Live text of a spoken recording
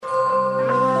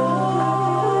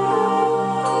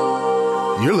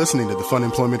You're listening to the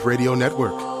Funemployment Radio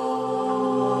Network. The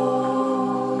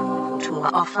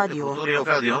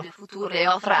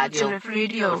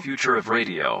future of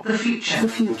radio. The future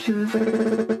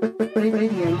of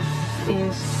radio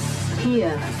is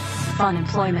here.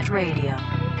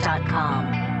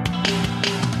 Funemploymentradio.com.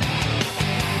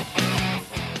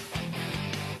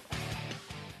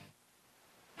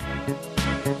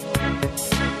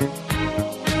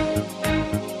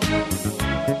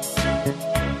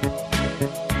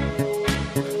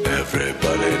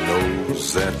 Everybody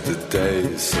knows that the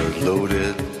dice are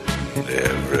loaded.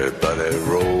 Everybody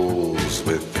rolls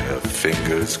with their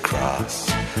fingers crossed.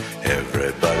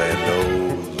 Everybody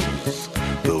knows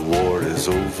the war is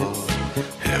over.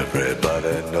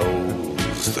 Everybody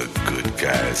knows the good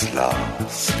guys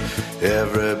lost.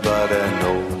 Everybody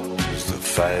knows the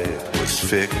fight was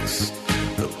fixed.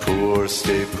 The poor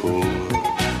stay poor.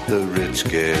 The rich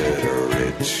get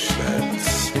rich.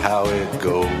 That's how it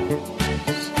goes.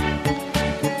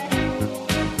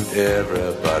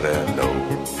 Everybody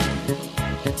knows.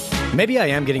 Maybe I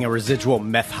am getting a residual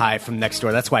meth high from next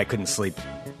door. That's why I couldn't sleep.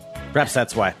 Perhaps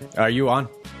that's why. Are you on?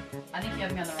 I think you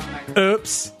have me on the wrong microphone.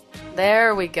 Oops.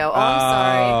 There we go. Oh, I'm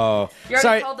sorry. You already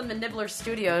Sorry. called them the Nibbler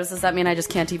Studios. Does that mean I just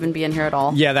can't even be in here at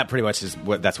all? Yeah, that pretty much is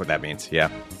that's what that means. Yeah.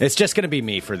 It's just going to be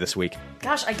me for this week.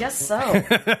 Gosh, I guess so.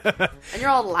 And you're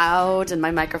all loud, and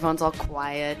my microphone's all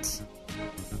quiet.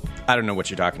 I don't know what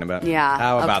you're talking about. Yeah,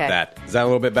 How about okay. that? Is that a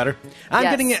little bit better?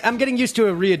 Yes. I'm getting used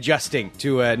to readjusting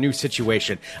to a new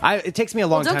situation. It takes me a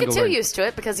long Don't time get to too learn. used to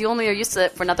it, because you only are used to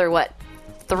it for another, what,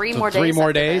 three more days? 3 more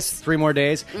after days. this? 3 more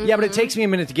days. Mm-hmm. Yeah, but it takes me a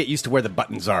minute to get used to where the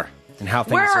buttons are and how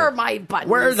things Where are. are my buttons?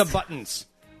 Where are the buttons?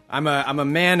 I'm a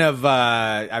man of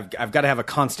I've got to have a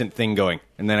constant thing going,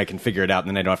 and then I can figure it out, and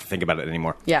then I don't have to think about it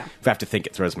anymore. Yeah. If I have to think,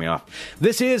 it throws me off.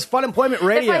 This is Fun Employment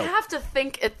Radio. If I have to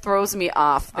think, it throws me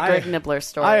off. The Greg Nibbler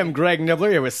story. I am Greg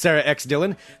Nibbler here with Sarah X.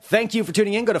 Dillon. Thank you for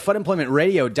tuning in. Go to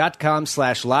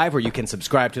funemploymentradio.com/live, where you can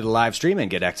subscribe to the live stream and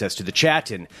get access to the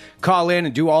chat and call in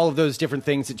and do all of those different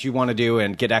things that you want to do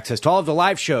and get access to all of the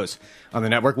live shows on the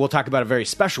network. We'll talk about a very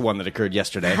special one that occurred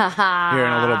yesterday here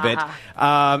in a little bit.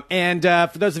 And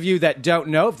for those of you that don't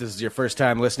know, if this is your first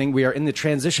time listening, we are in the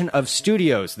transition of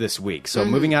studios this week. So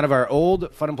moving out of our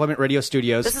old Fun Employment Radio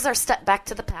studios. This is our step back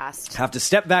to the past. Have to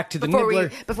step back to the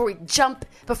Nibbler. Before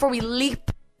we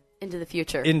leap into the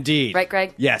future. Indeed. Right,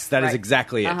 Greg? Yes, that is Right.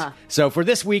 exactly it. Uh-huh. So for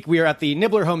this week, we are at the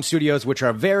Nibbler Home Studios, which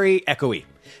are very echoey.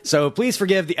 So please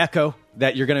forgive the echo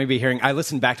that you're going to be hearing. I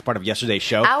listened back to part of yesterday's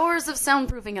show. Hours of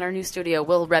soundproofing in our new studio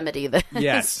will remedy this.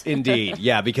 Yes, indeed.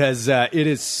 Yeah, because it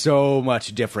is so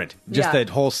much different. Just Yeah.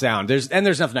 the whole sound. There's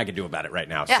nothing I can do about it right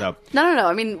now. Yeah. So No.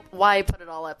 I mean, why put it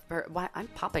all up? Why I'm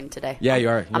popping today. yeah, you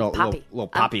are. You're I'm a poppy. little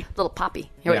poppy. Little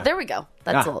poppy. Yeah. There we go.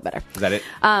 That's a little better. Is that it?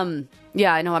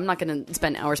 Yeah, I know. I'm not going to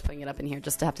spend hours putting it up in here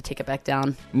just to have to take it back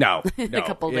down. No, a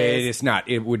couple days. It is not.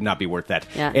 It would not be worth that.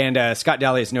 Yeah. And Scott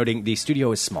Daly is noting the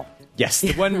studio is small. Yes,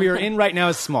 the one we are in right now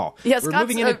is small. Yeah, We're Scott's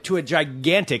moving into a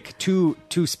gigantic two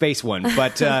space one,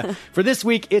 but for this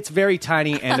week it's very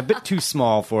tiny and a bit too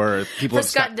small for people. For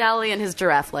Scott Daly and his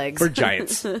giraffe legs. For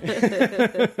giants. So,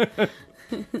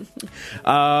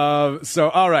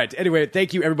 all right. Anyway,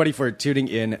 thank you everybody for tuning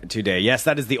in today. Yes,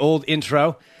 that is the old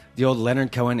intro, the old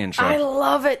Leonard Cohen intro. I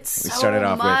love it so started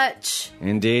off with. much.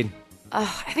 Indeed. I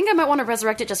think I might want to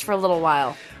resurrect it just for a little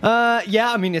while.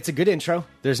 Yeah, I mean, it's a good intro.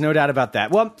 There's no doubt about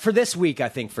that. Well, for this week, I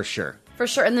think for sure. For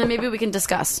sure, and then maybe we can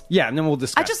discuss. Yeah, and then we'll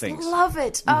discuss I just things. love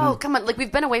it. Oh, come on. Like,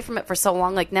 we've been away from it for so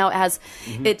long. Like, now it has,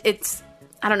 it's,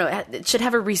 I don't know, it should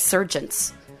have a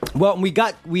resurgence. Well,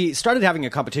 we started having a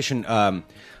competition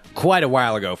quite a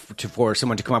while ago for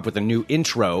someone to come up with a new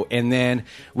intro, and then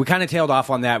we kind of tailed off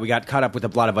on that. We got caught up with a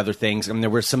lot of other things, and there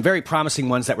were some very promising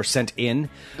ones that were sent in.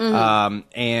 But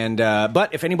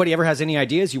if anybody ever has any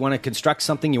ideas, you want to construct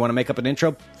something, you want to make up an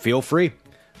intro, feel free.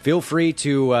 Feel free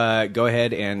to go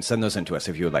ahead and send those in to us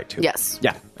if you would like to. Yes.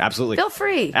 Yeah, absolutely. Feel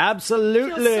free.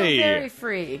 Absolutely. Feel so very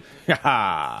free. Don't do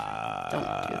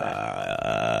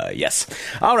that. Yes.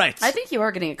 All right. I think you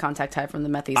are getting a contact high from the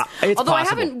Methies. It's Although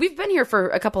possible. we've been here for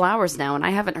a couple hours now, and I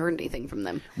haven't heard anything from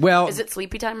them. Well, is it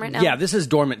sleepy time right now? Yeah, this is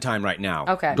dormant time right now.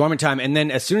 Okay. Dormant time. And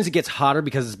then as soon as it gets hotter,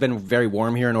 because it's been very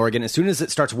warm here in Oregon, as soon as it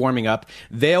starts warming up,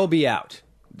 they'll be out.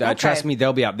 Okay. Trust me,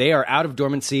 they'll be out. They are out of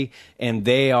dormancy, and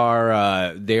they are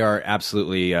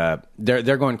absolutely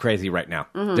they're going crazy right now.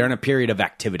 They're in a period of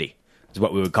activity, is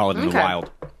what we would call it in the wild.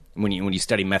 When you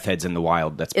study meth heads in the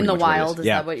wild, that's pretty in the much what it wild. Is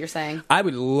that what you're saying? I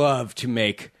would love to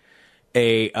make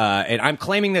and I'm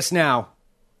claiming this now.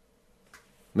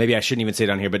 Maybe I shouldn't even say it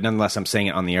on here, but nonetheless, I'm saying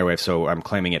it on the airwaves, so I'm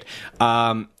claiming it.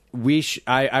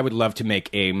 I would love to make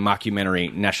a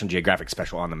mockumentary National Geographic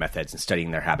special on the meth heads and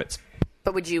studying their habits.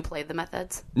 But would you play the meth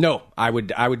heads? No, I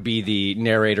would be the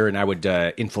narrator, and I would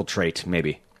infiltrate,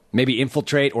 maybe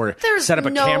infiltrate or There's set up a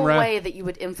no camera. way that you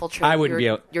would infiltrate I wouldn't be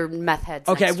able- your meth heads.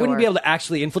 Okay, I next wouldn't door. be able to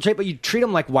actually infiltrate, but you treat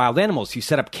them like wild animals. You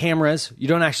set up cameras. You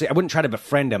don't actually. I wouldn't try to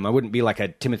befriend them. I wouldn't be like a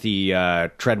Timothy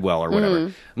Treadwell or whatever.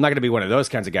 I'm not going to be one of those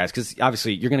kinds of guys because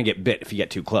obviously you're going to get bit if you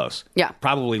get too close. Yeah.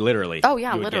 Probably literally. Oh,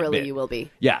 yeah, you would get literally bit. you will be.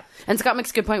 Yeah. And Scott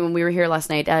makes a good point when we were here last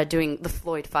night doing the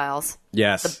Floyd files.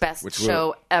 Yes. The best Which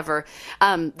show ever.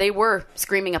 They were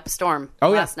screaming up a storm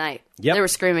last night. Yep. They were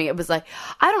screaming. It was like,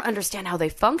 I don't understand how they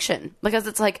function. Because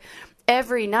it's like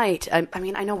every night, I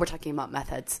mean, I know we're talking about meth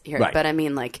heads here, Right. but I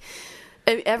mean, like,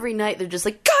 every night they're just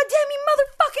like, God damn you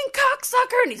motherfucking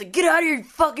cocksucker. And he's like, get out of here, you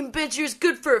fucking bitch. You're just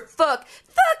good for a fuck.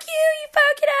 Fuck you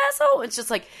fucking asshole. It's just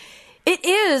like, it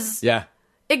is Yeah.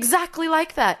 exactly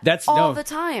like that. That's all the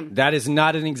time. That is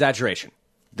not an exaggeration.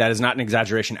 That is not an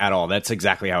exaggeration at all. That's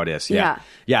exactly how it is. Yeah.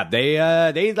 Yeah.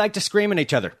 They like to scream at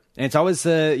each other. And it's always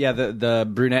the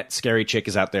brunette scary chick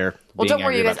is out there. Well, being don't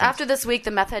worry, angry you guys. about things. After this week,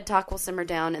 the meth head talk will simmer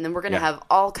down, and then we're going to Yeah. have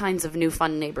all kinds of new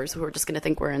fun neighbors who are just going to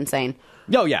think we're insane.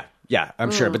 Oh, yeah. Yeah,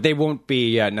 I'm sure. But they won't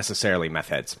be necessarily meth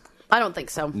heads. I don't think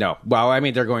so. No. Well, I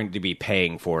mean, they're going to be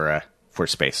paying for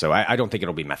space. So I don't think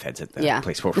it'll be meth heads at the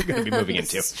place where we're going to be moving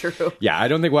into. This is true. Yeah, I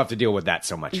don't think we'll have to deal with that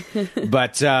so much.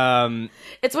 But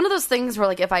It's one of those things where,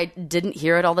 like, if I didn't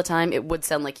hear it all the time, it would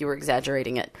sound like you were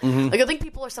exaggerating it. Like, I think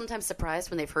people are sometimes surprised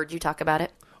when they've heard you talk about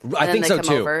it. I think so, And then they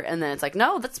come too. over, and then it's like,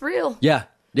 no, that's real. yeah.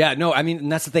 Yeah, no, I mean,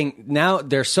 and that's the thing. Now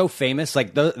they're so famous.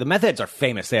 Like the meth heads are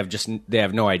famous. They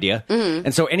have no idea.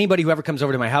 And so anybody who ever comes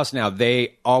over to my house now,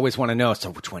 they always want to know. So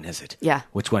which one is it? Yeah.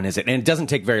 Which one is it? And it doesn't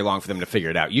take very long for them to figure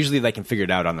it out. Usually they can figure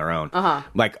it out on their own.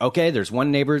 Like, okay, there's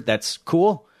one neighbor that's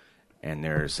cool, and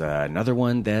there's another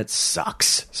one that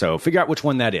sucks. So figure out which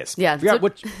one that is. Yeah, Figure so-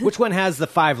 out which one has the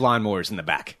 5 lawnmowers in the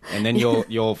back, and then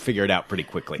you'll figure it out pretty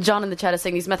quickly. John in the chat is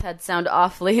saying these meth heads sound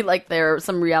awfully like they're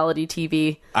some reality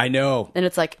TV. I know. And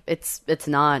it's like, it's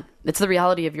not. It's the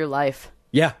reality of your life.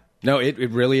 Yeah. No, it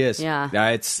really is. Yeah.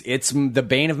 It's the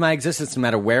bane of my existence. No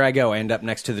matter where I go, I end up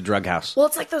next to the drug house. Well,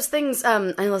 it's like those things, I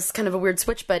know it's kind of a weird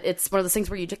switch, but it's one of those things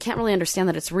where you can't really understand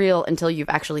that it's real until you've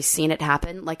actually seen it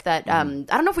happen. Like that, I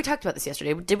don't know if we talked about this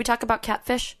yesterday. Did we talk about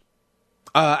catfish?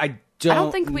 I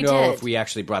don't think we know did. if we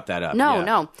actually brought that up. No, Yeah.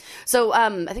 no. So I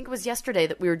think it was yesterday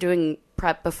that we were doing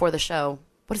prep before the show.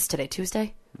 What is today,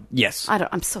 Tuesday? Yes.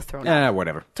 I'm so thrown off.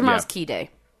 Whatever. Tomorrow's Yeah. Key Day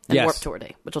and Yes. Warp Tour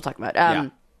Day, which we'll talk about. Yeah.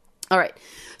 All right.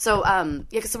 So,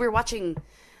 so we were watching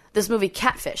this movie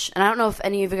Catfish, and I don't know if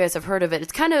any of you guys have heard of it.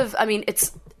 It's kind of, I mean,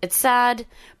 it's sad,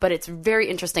 but it's very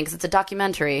interesting because it's a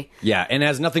documentary. Yeah, and it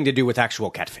has nothing to do with actual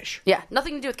catfish. Yeah,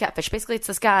 nothing to do with catfish. Basically, it's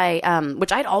this guy,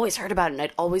 which I'd always heard about and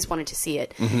I'd always wanted to see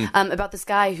it, about this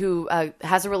guy who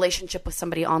has a relationship with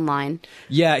somebody online.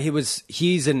 Yeah,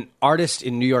 he's an artist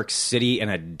in New York City and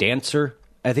a dancer,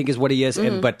 I think is what he is.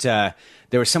 But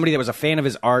there was somebody that was a fan of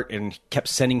his art and kept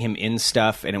sending him in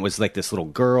stuff, and it was like this little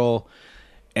girl.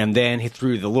 And then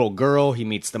through the little girl, he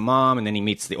meets the mom, and then he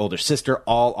meets the older sister,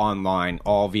 all online,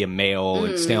 all via mail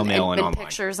and snail mail and online.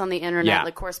 Pictures on the internet, Yeah.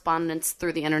 like correspondence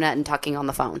through the internet and talking on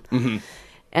the phone.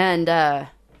 And yeah,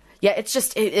 it's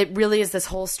just it really is this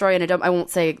whole story, and I won't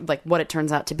say like what it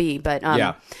turns out to be, but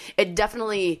it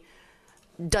definitely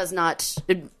does not.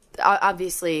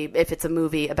 Obviously, if it's a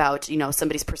movie about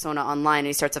somebody's persona online, and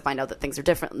he starts to find out that things are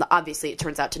different, obviously it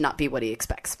turns out to not be what he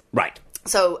expects. Right.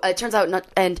 So it turns out not.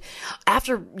 And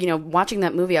after watching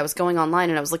that movie, I was going online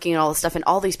and I was looking at all this stuff, and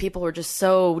all these people were just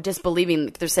so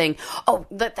disbelieving. They're saying, "Oh,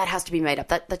 that has to be made up.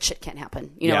 That shit can't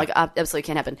happen. Like absolutely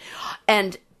can't happen."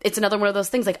 And it's another one of those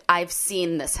things. Like, I've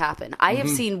seen this happen. I have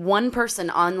seen one person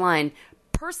online,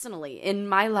 personally in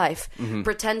my life,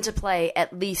 pretend to play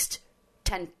at least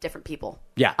 10 different people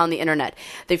on the internet.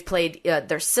 They've played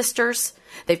their sisters.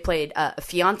 They've played a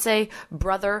fiance,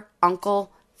 brother,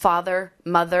 uncle, father,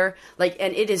 mother,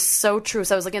 and it is so true.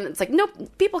 So I was looking, it's like,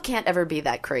 nope, people can't ever be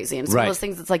that crazy. And it's one of those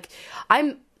things that's like,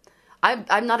 I'm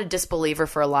not a disbeliever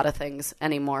for a lot of things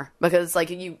anymore, because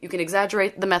like you can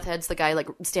exaggerate the meth heads, the guy like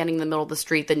standing in the middle of the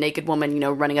street, the naked woman,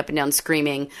 running up and down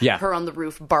screaming, her on the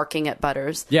roof barking at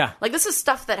Butters. Yeah. Like, this is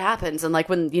stuff that happens. And like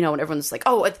when, when everyone's like,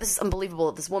 oh, this is unbelievable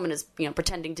that this woman is,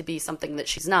 pretending to be something that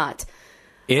she's not.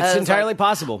 It's entirely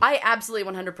possible. I absolutely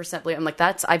 100% believe. I'm like,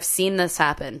 I've seen this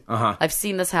happen. I've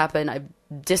seen this happen. I've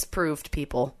disproved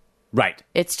people. Right.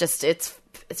 It's just, it's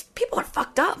people are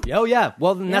fucked up. Oh yeah.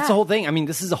 Well, then that's the whole thing. I mean,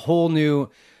 this is a whole new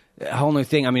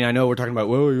thing. I mean, I know we're talking about,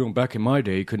 well, back in my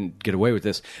day, you couldn't get away with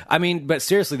this. I mean, but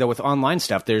seriously though, with online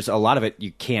stuff, there's a lot of it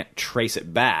you can't trace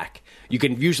it back. You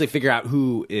can usually figure out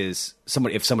who is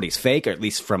somebody, if somebody's fake, or at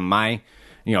least from my,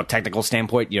 technical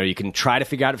standpoint, you can try to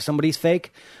figure out if somebody's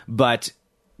fake, but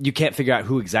you can't figure out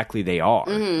who exactly they are.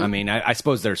 I mean, I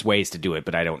suppose there's ways to do it,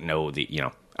 but I don't know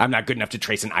I'm not good enough to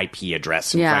trace an IP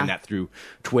address and find that through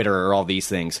Twitter or all these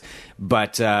things.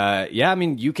 But I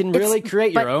mean, you can really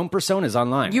create your own personas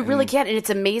online. You really can, and it's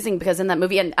amazing because in that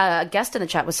movie, and a guest in the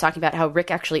chat was talking about how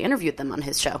Rick actually interviewed them on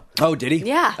his show. Oh, did he?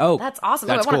 Yeah. Oh, that's awesome.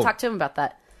 That's I want cool. to talk to him about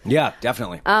that. Yeah,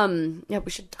 definitely. Yeah, we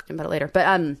should talk to him about it later.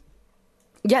 But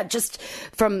yeah, just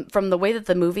from the way that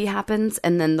the movie happens,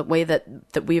 and then the way that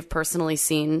we've personally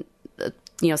seen,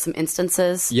 some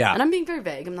instances. Yeah, and I'm being very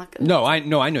vague. I'm not gonna. No, I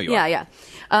know you are. Yeah.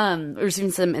 We've seen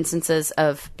some instances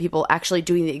of people actually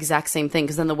doing the exact same thing,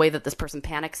 because then the way that this person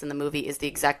panics in the movie is the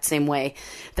exact same way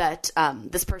that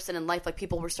this person in life, like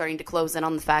people were starting to close in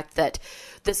on the fact that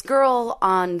this girl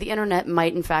on the internet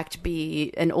might in fact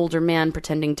be an older man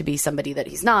pretending to be somebody that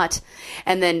he's not,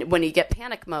 and then when you get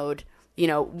panic mode,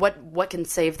 what can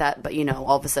save that? But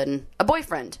all of a sudden, a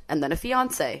boyfriend, and then a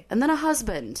fiance, and then a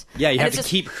husband. Yeah, you have to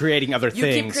keep creating other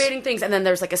things. You keep creating things, and then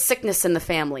there's like a sickness in the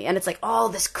family, and it's like all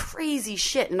this crazy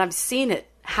shit, and I've seen it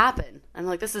happen. I'm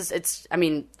like, I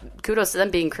mean, kudos to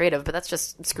them being creative, but that's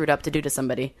just screwed up to do to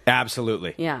somebody.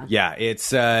 Absolutely. Yeah. Yeah,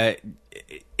 it's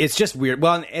just weird.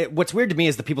 Well, what's weird to me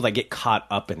is the people that get caught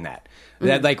up in that.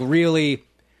 That like really...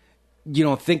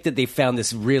 think that they found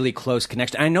this really close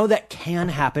connection. I know that can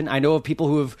happen. I know of people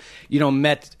who have,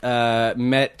 met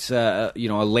a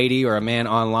lady or a man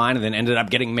online and then ended up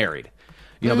getting married.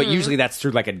 But usually that's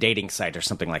through like a dating site or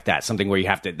something like that. Something where they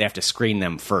have to screen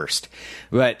them first.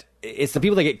 But it's the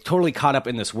people that get totally caught up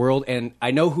in this world. And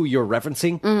I know who you're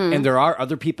referencing. And there are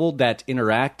other people that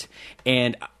interact.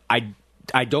 And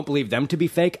I don't believe them to be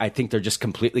fake. I think they're just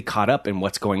completely caught up in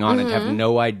what's going on and have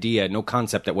no idea, no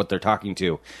concept that what they're talking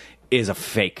to is a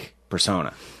fake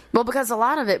persona. Well, because a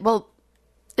lot of it... Well,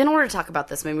 in order to talk about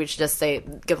this, maybe we should just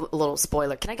give a little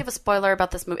spoiler. Can I give a spoiler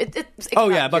about this movie? It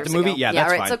came out about the movie? ago. Yeah, that's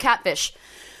all right, fine. So Catfish.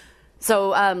 So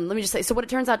let me just say... So what it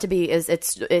turns out to be is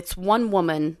it's one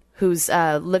woman who's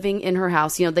living in her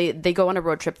house. They go on a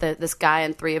road trip. This guy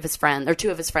and two of his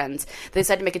friends. They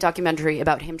decide to make a documentary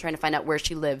about him trying to find out where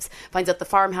she lives. Finds out the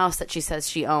farmhouse that she says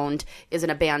she owned is an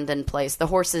abandoned place. The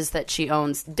horses that she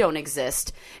owns don't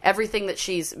exist. Everything that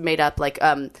she's made up, like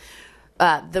the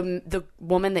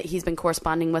woman that he's been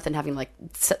corresponding with and having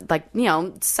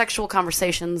sexual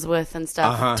conversations with and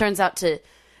stuff, turns out to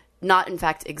not in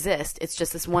fact exist. It's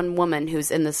just this one woman who's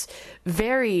in this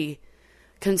very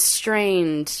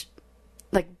constrained,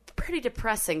 pretty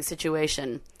depressing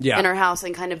situation in her house,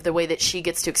 and kind of the way that she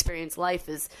gets to experience life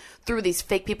is through these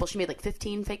fake people. She made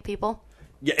 15 fake people.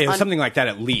 Yeah, it was something like that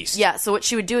at least. Yeah, so what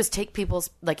she would do is take people's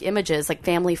images, like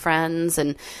family, friends,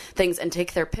 and things, and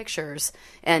take their pictures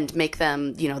and make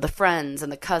them, the friends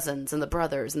and the cousins and the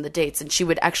brothers and the dates, and she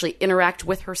would actually interact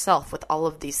with herself with all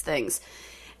of these things.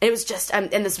 It was just, and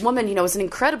this woman, is an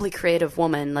incredibly creative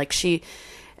woman. She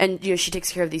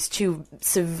takes care of these two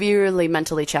severely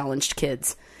mentally challenged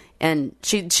kids. And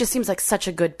she just seems like such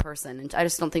a good person. And I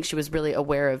just don't think she was really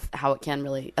aware of how it can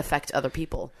really affect other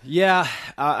people. Yeah,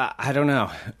 I don't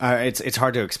know. It's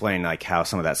hard to explain how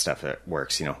some of that stuff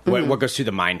works. What goes through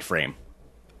the mind frame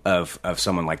of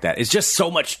someone like that. It's just so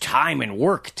much time and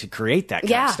work to create that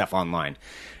kind of stuff online.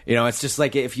 It's just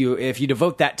like if you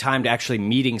devote that time to actually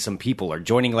meeting some people or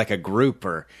joining a group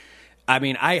or... I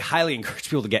mean, I highly encourage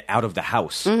people to get out of the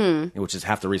house, which is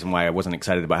half the reason why I wasn't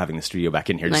excited about having the studio back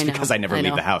in here, just because I never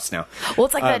leave the house now. Well,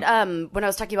 it's like that when I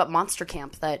was talking about Monster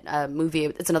Camp, that movie.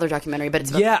 It's another documentary, but it's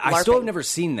about LARPing. I still have never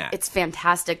seen that. It's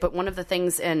fantastic, but one of the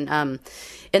things in the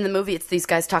movie, it's these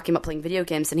guys talking about playing video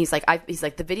games, and he's like,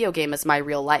 the video game is my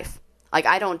real life.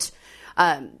 I don't.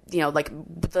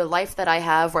 The life that I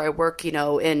have where I work, at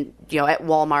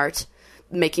Walmart,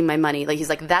 making my money. He's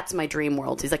like, that's my dream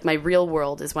world. He's like, my real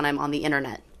world is when I'm on the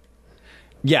internet.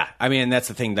 Yeah, I mean, that's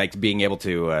the thing, being able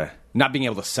to, not being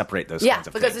able to separate those kinds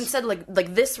of things. Yeah, because instead,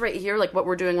 like this right here, what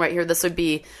we're doing right here, this would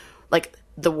be,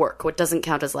 the work. What doesn't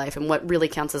count as life, and what really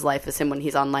counts as life is him when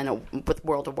he's online with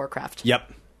World of Warcraft.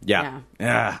 Yep. Yeah.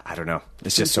 I don't know.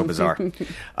 It's just so bizarre.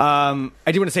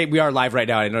 I do want to say we are live right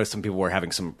now. I noticed some people were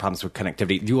having some problems with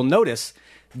connectivity. You will notice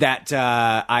that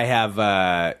I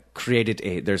have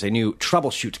created there's a new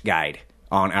troubleshoot guide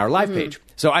on our live page.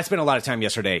 So I spent a lot of time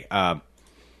yesterday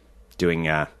doing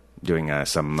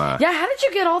some... how did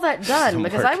you get all that done?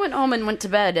 Because I went home and went to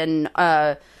bed, and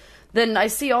then I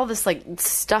see all this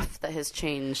stuff that has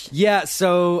changed. Yeah,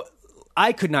 so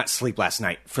I could not sleep last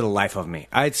night for the life of me.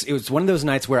 It was one of those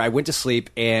nights where I went to sleep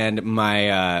and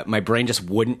my brain just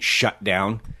wouldn't shut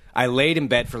down. I laid in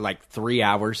bed for 3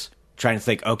 hours trying to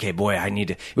think, okay, boy, I need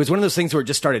to... It was one of those things where it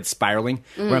just started spiraling,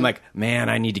 where I'm like, man,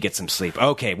 I need to get some sleep.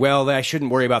 Okay, well, I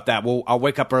shouldn't worry about that. Well, I'll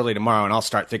wake up early tomorrow and I'll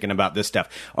start thinking about this stuff.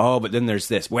 Oh, but then there's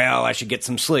this. Well, I should get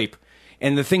some sleep.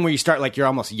 And the thing where you start, like, you're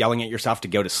almost yelling at yourself to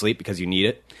go to sleep because you need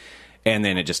it, and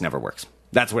then it just never works.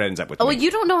 That's what ends up with me. Well,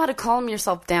 you don't know how to calm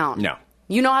yourself down. No.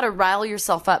 You know how to rile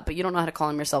yourself up, but you don't know how to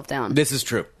calm yourself down. This is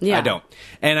true. Yeah. I don't.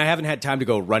 And I haven't had time to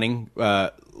go running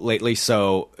lately,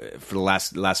 so for the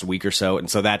last week or so. And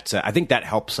so that I think that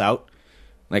helps out.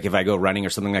 Like if I go running or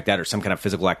something like that, or some kind of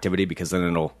physical activity, because then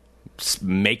it'll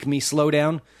make me slow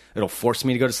down. It'll force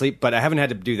me to go to sleep. But I haven't had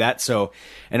to do that. So,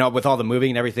 and with all the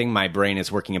moving and everything, my brain is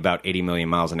working about 80 million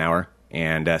miles an hour.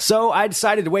 And so I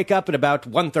decided to wake up at about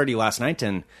 1:30 last night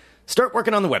and start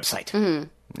working on the website. And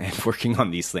working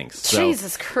on these things. So,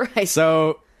 Jesus Christ.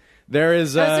 So there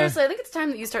is... No, seriously, I think it's time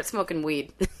that you start smoking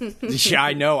weed. Yeah,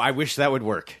 I know. I wish that would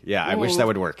work. Yeah, I wish that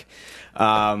would work.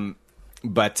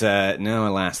 But no,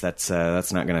 alas, that's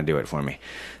not going to do it for me.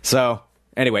 So...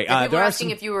 Anyway, People were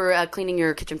asking if you were cleaning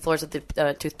your kitchen floors with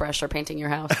the toothbrush or painting your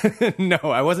house. No,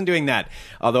 I wasn't doing that.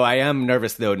 Although I am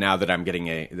nervous though now that I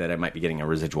might be getting a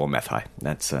residual meth high.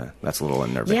 That's a little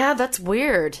unnerving. Yeah, that's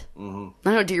weird. Mm-hmm. I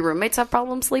don't know. Do your roommates have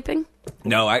problems sleeping?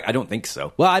 No, I don't think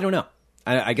so. Well, I don't know.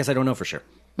 I guess I don't know for sure.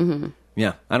 Mm-hmm.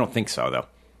 Yeah, I don't think so though.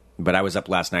 But I was up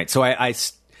last night, so I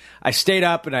stayed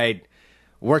up and I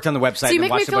worked on the website. So you and make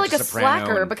me watched feel a bunch like a of Soprano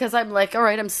slacker because I'm like, all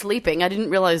right, I'm sleeping. I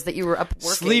didn't realize that you were up working.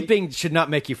 Sleeping should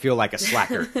not make you feel like a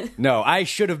slacker. No, I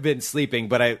should have been sleeping,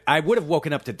 but I would have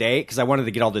woken up today because I wanted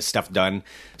to get all this stuff done.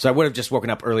 So I would have just woken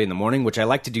up early in the morning, which I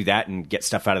like to do that and get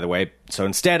stuff out of the way. So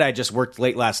instead, I just worked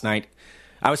late last night.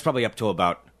 I was probably up till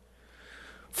about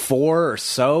 4 or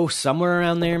so, somewhere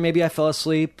around there. Maybe I fell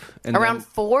asleep. And around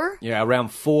 4? Yeah, around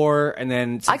 4. And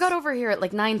then... I got over here at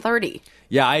like 9:30.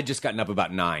 Yeah, I had just gotten up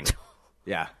about 9.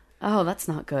 Yeah. Oh, that's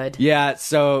not good. Yeah,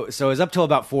 so it was up till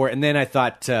about 4, and then I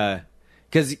thought,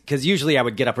 because usually I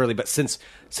would get up early, but since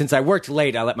I worked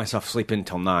late, I let myself sleep in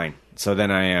until 9. So then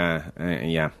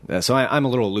so I'm a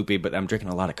little loopy, but I'm drinking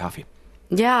a lot of coffee.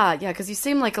 Yeah, because you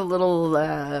seem like a little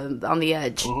on the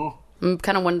edge. Mm-hmm. I'm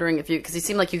kind of wondering because you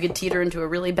seem like you could teeter into a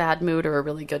really bad mood or a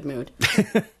really good mood.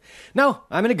 No,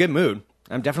 I'm in a good mood.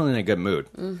 I'm definitely in a good mood.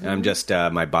 Mm-hmm. I'm just,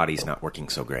 my body's not working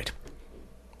so great.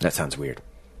 That sounds weird.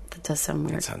 That does sound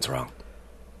weird. That sounds wrong.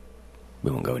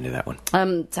 We won't go into that one.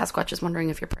 Sasquatch is wondering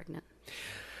if you're pregnant.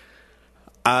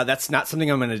 That's not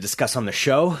something I'm going to discuss on the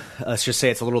show. Let's just say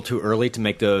it's a little too early to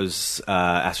make those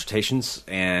assertions,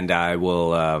 and I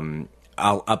will.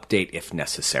 I'll update if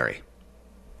necessary.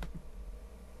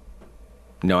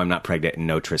 No, I'm not pregnant, and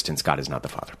no, Tristan Scott is not the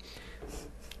father.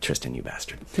 Tristan, you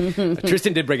bastard.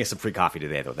 Tristan did bring us some free coffee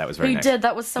today, though. That was very nice. He did.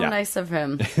 That was so nice of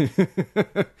him.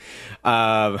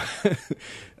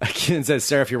 Ken says,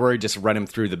 Sarah, if you're worried, just run him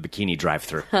through the bikini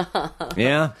drive-thru.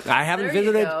 Yeah, I haven't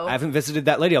visited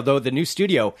that lady, although the new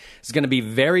studio is going to be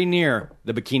very near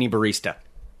the bikini barista.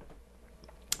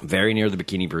 Very near the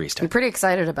bikini barista. I'm pretty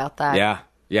excited about that.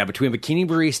 Yeah, between bikini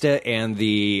barista and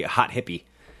the hot hippie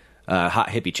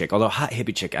chick. Although hot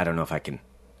hippie chick, I don't know if I can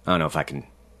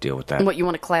deal with that. And what, you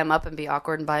want to clam up and be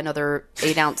awkward and buy another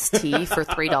 8-ounce tea for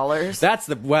 $3? That's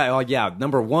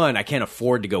number one, I can't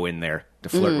afford to go in there to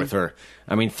flirt with her.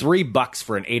 I mean, $3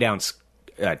 for an 8-ounce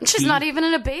tea. She's not even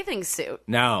in a bathing suit.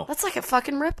 No. That's like a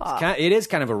fucking ripoff. It is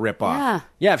kind of a ripoff. Yeah.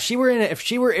 Yeah, if she were in a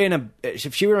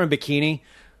bikini,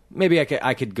 maybe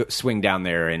I could go swing down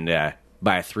there and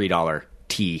buy a $3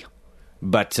 tea.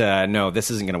 But no,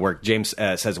 this isn't going to work. James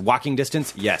says walking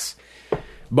distance. Yes.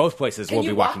 Both places will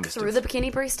be walking distance. Can you walk through the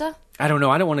bikini barista? I don't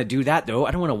know. I don't want to do that, though.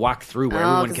 I don't want to walk through where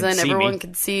everyone can see me. Because then everyone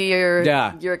can see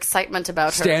your excitement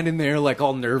about her. Standing there like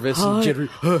all nervous and jittery.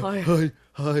 Hi.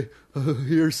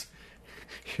 Here's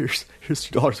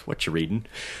 $2. What you reading?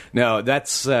 No,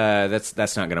 that's not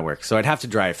going to work. So I'd have to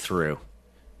drive through.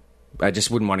 I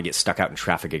just wouldn't want to get stuck out in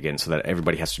traffic again, so that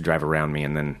everybody has to drive around me,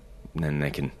 and then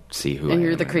they can see who I am. And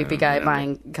you're the creepy guy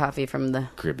buying coffee from the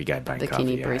creepy guy buying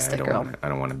bikini barista girl. I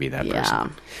don't want to be that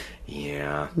person.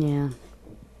 Yeah.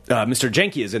 Mr.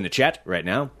 Jenke is in the chat right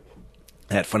now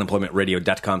at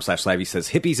funemploymentradio.com/live. He says,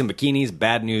 hippies and bikinis,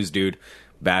 bad news, dude.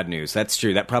 Bad news. That's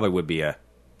true. That probably would be a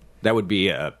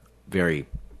very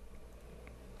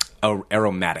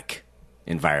aromatic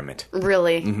environment.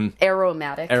 Really? Mm-hmm.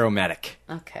 Aromatic?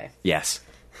 Okay. Yes.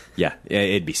 Yeah,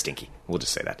 it'd be stinky. We'll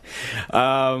just say that.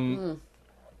 Well,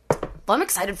 I'm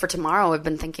excited for tomorrow. I've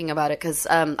been thinking about it because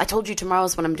I told you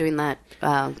tomorrow's when I'm doing that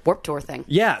Warped Tour thing.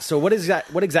 Yeah, so what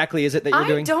exactly is it that you're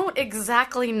doing? I don't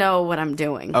exactly know what I'm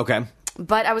doing. Okay.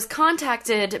 But I was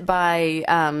contacted by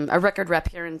a record rep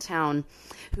here in town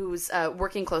who's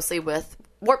working closely with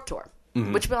Warped Tour.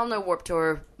 which we all know Warped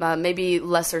Tour, maybe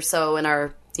lesser so in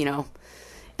our, in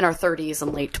our 30s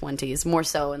and late 20s, more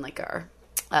so in like our,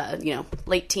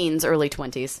 late teens, early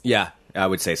 20s. Yeah. I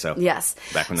would say so. Yes.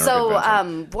 Back when there were good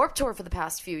bands. Warped Tour for the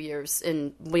past few years,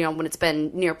 when it's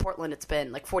been near Portland, it's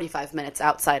been like 45 minutes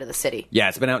outside of the city. Yeah,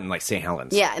 it's been out in like St.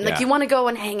 Helens. Yeah, and you want to go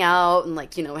and hang out and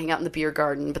hang out in the beer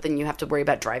garden, but then you have to worry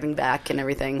about driving back and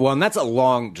everything. Well, and that's a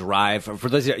long drive for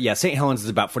those. Yeah, St. Helens is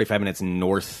about 45 minutes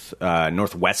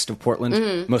northwest of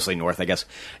Portland, mostly north, I guess.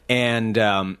 And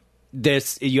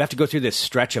you have to go through this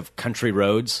stretch of country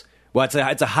roads. Well,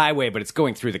 it's a highway, but it's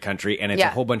going through the country, and it's a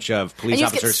whole bunch of police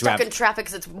officers who have... And you get stuck in traffic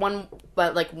because it's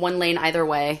one lane either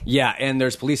way. Yeah, and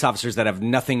there's police officers that have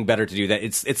nothing better to do. That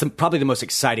it's probably the most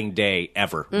exciting day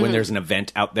ever when there's an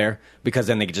event out there, because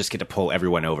then they just get to pull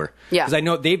everyone over. Yeah. Because I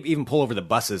know they've even pulled over the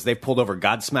buses. They've pulled over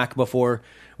Godsmack before,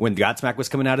 when Godsmack was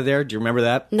coming out of there. Do you remember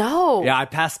that? No. Yeah, I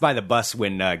passed by the bus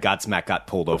when Godsmack got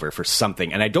pulled over for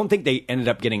something, and I don't think they ended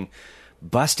up getting...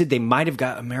 busted. They might have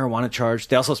got a marijuana charge.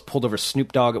 They also pulled over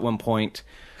Snoop Dogg at one point.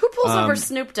 Who pulls over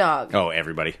Snoop Dogg? Oh,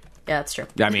 everybody. Yeah, that's true.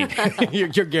 I mean, you're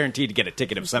guaranteed to get a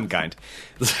ticket of some kind.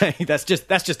 That's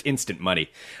just instant money.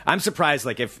 I'm surprised,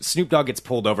 if Snoop Dogg gets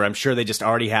pulled over, I'm sure they just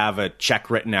already have a check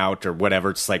written out or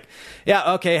whatever. It's like,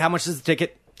 yeah, okay, how much is the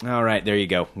ticket? All right, there you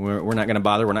go. We're not going to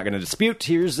bother. We're not going to dispute.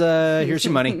 Here's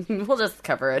your money. We'll just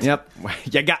cover it. Yep.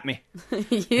 You got me.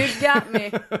 You got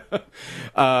me.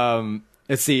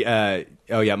 Let's see.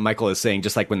 Michael is saying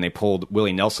just like when they pulled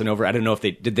Willie Nelson over. I don't know if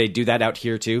did they do that out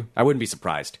here too. I wouldn't be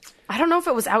surprised. I don't know if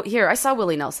it was out here. I saw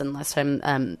Willie Nelson last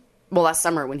time. Last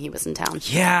summer when he was in town.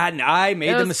 Yeah, and I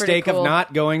made the mistake of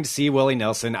not going to see Willie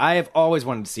Nelson. I have always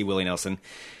wanted to see Willie Nelson,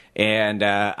 and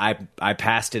I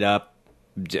passed it up.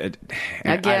 Again.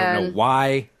 I don't know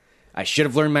why. I should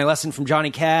have learned my lesson from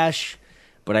Johnny Cash,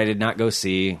 but I did not go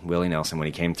see Willie Nelson when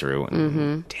he came through.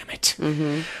 And damn it.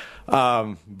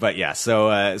 But yeah, so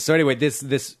anyway,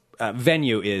 this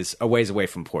venue is a ways away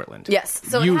from Portland. Yes,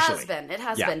 so usually. It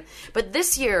has been. But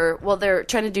this year, they're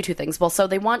trying to do two things. So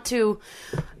they want to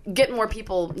get more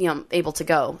people, able to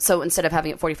go. So instead of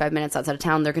having it 45 minutes outside of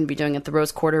town, they're going to be doing it at the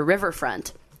Rose Quarter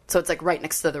Riverfront. So it's right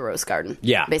next to the Rose Garden.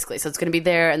 Yeah. Basically. So it's going to be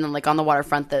there, and then on the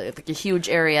waterfront, a huge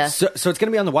area. So it's going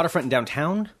to be on the waterfront in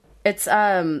downtown? It's,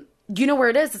 you know where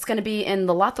it is? It's going to be in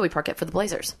the lot that we park at for the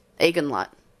Blazers. Egan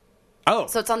lot. Oh.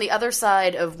 So it's on the other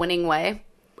side of Winning Way.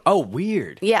 Oh,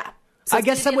 weird. Yeah. So I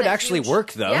guess that would actually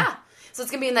work, though. Yeah. So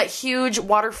it's going to be in that huge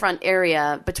waterfront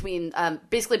area between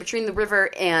the river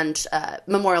and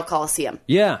Memorial Coliseum.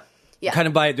 Yeah. Yeah. Kind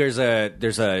of by there's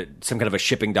some kind of a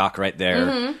shipping dock right there.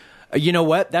 Mm-hmm. You know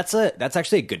what? That's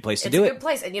actually a good place to do it. It's a good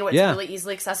place, and you know what? It's really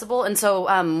easily accessible. And so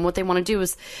what they want to do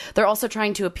is they're also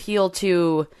trying to appeal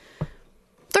to.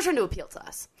 They're trying to appeal to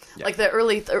us, like the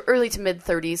early to mid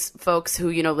 30s folks who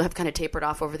have kind of tapered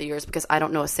off over the years because I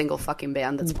don't know a single fucking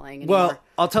band that's playing anymore. Well,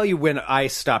 I'll tell you when I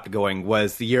stopped going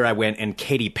was the year I went and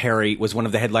Katy Perry was one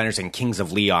of the headliners and Kings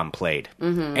of Leon played,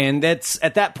 and that's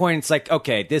at that point it's like,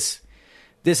 okay, this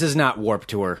is not Warped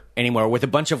Tour anymore with a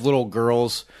bunch of little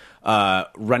girls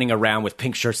running around with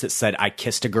pink shirts that said "I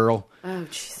kissed a girl." Oh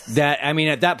Jesus!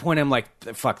 At that point I'm like,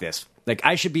 fuck this.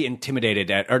 I should be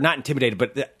not intimidated,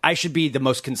 but I should be the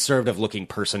most conservative-looking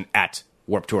person at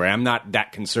Warped Tour. I'm not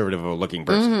that conservative of a looking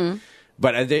person,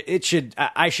 but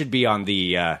I should be on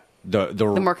the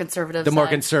more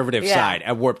conservative side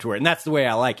at Warped Tour, and that's the way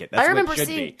I like it. That's I remember the way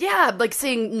it should be.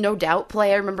 Seeing No Doubt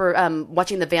play. I remember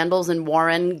watching the Vandals and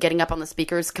Warren getting up on the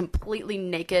speakers completely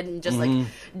naked and just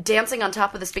dancing on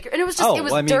top of the speaker, and it was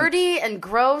just dirty and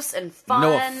gross and fun.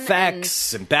 No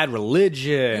Effects and Bad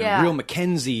Religion, Real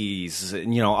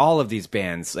Mackenzies, all of these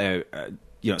bands.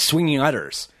 Swinging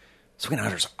Utters. Swinging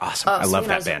Utters are awesome. I love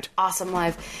that band. Awesome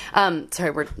live. Sorry,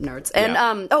 we're nerds.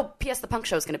 And P.S. the punk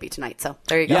show is going to be tonight. So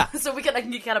there you go. Yeah. So I can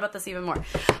geek out about this even more.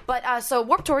 But so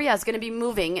Warped Tour, is going to be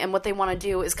moving, and what they want to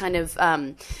do is kind of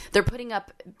they're putting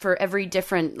up for every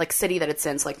different city that it's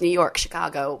in, so New York,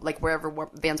 Chicago, wherever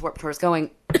bands Warped Tour is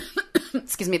going.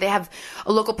 Excuse me. They have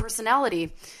a local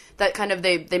personality that kind of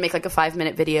they make a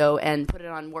 5-minute video and put it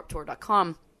on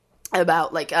warpedtour.com.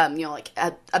 About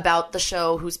about the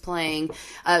show, who's playing,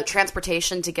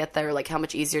 transportation to get there, how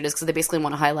much easier it is, because they basically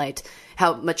want to highlight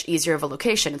how much easier of a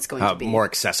location it's going to be. How more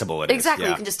accessible it is. Exactly,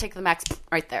 you can just take the Max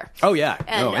right there. Oh yeah,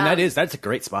 and that's a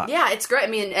great spot. Yeah, it's great.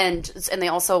 And they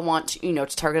also want to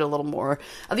target a little more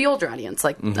of the older audience,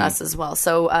 us as well.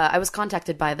 So I was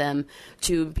contacted by them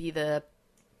to be the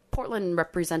Portland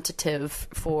representative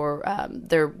for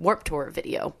their Warped Tour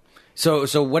video. So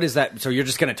what is that? So you're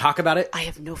just going to talk about it? I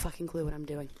have no fucking clue what I'm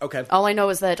doing. Okay. All I know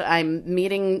is that I'm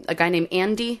meeting a guy named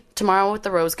Andy tomorrow at the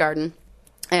Rose Garden,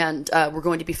 and we're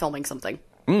going to be filming something.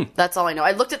 That's all I know.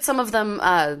 I looked at some of them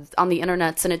on the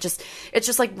internets, and it's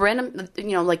just like random,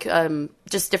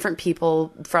 just different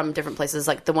people from different places.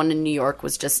 Like the one in New York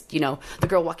was just, the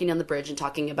girl walking down the bridge and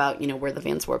talking about, where the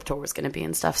Vans Warped Tour was going to be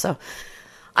and stuff. So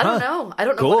I don't know. I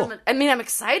don't know. Cool. I'm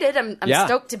excited. I'm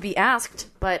stoked to be asked,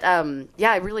 but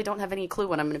I really don't have any clue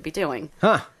what I'm going to be doing.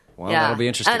 Huh. Well, that'll be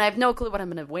interesting. And I have no clue what I'm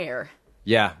going to wear.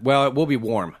 Yeah. Well, it will be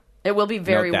warm. It will be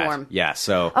very warm. Yeah.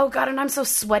 So. Oh God, and I'm so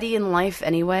sweaty in life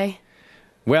anyway.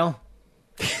 Well,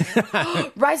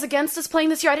 Rise Against is playing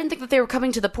this year. I didn't think that they were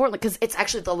coming to the Portland because it's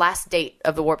actually the last date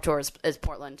of the Warped Tour is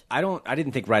Portland. I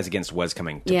didn't think Rise Against was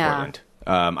coming to Portland.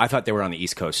 I thought they were on the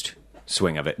East Coast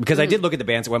swing of it because I did look at the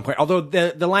bands at one point. Although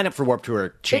the lineup for Warped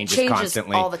Tour changes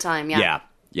constantly all the time. Yeah.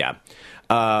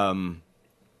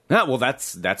 Well,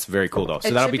 that's very cool though.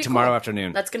 So that'll be tomorrow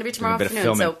afternoon. That's going to be tomorrow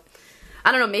afternoon. So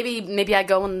I don't know. Maybe I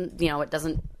go and it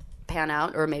doesn't pan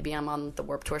out, or maybe I'm on the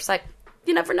Warped Tour site.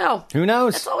 You never know. Who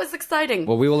knows? It's always exciting.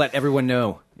 Well, we will let everyone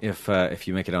know if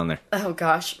you make it on there. Oh,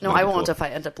 gosh. No, I won't if I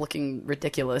end up looking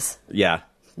ridiculous. Yeah.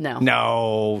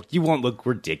 No, you won't look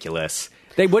ridiculous.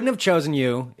 They wouldn't have chosen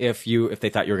you if they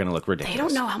thought you were going to look ridiculous. They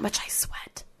don't know how much I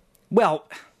sweat. Well,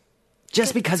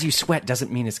 just because you sweat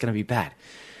doesn't mean it's going to be bad.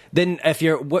 Then if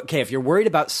you're worried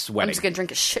about sweating, I'm just going to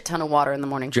drink a shit ton of water in the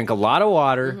morning. Drink a lot of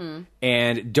water,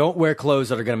 and don't wear clothes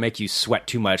that are going to make you sweat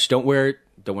too much. Don't wear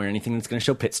anything that's going to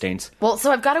show pit stains. Well, so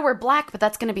I've got to wear black, but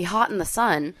that's going to be hot in the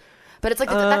sun. But it's like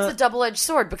that's a double-edged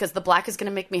sword because the black is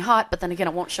going to make me hot, but then again,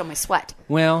 it won't show my sweat.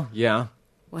 Well, yeah.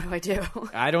 What do I do?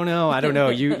 I don't know.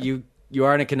 You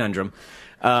are in a conundrum.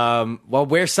 Well,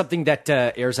 wear something that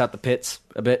airs out the pits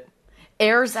a bit.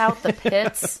 Airs out the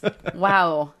pits?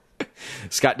 Wow.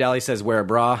 Scott Daly says wear a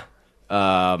bra.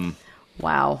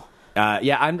 Wow.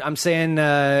 I'm saying,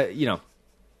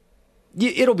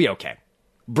 it'll be okay.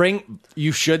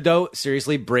 You should, though,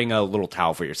 seriously, bring a little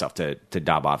towel for yourself to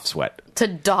daub off sweat. To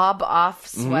daub off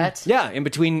sweat? Mm-hmm. Yeah, in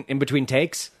between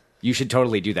takes, you should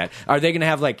totally do that. Are they going to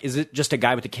have, is it just a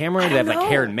guy with the camera? Do they have,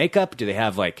 hair and makeup? Do they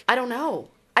have, I don't know.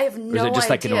 I have no idea. Or is it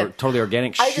just, idea. A totally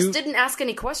organic shoot? I just didn't ask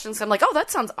any questions. I'm like, oh, that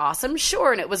sounds awesome.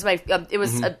 Sure. And it was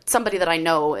somebody that I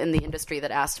know in the industry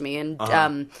that asked me. And,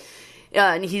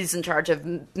 and he's in charge of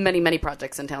many, many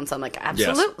projects in town. So I'm like,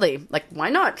 absolutely. Yes. Like, why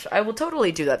not? I will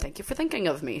totally do that. Thank you for thinking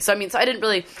of me. So, I didn't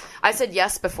really... I said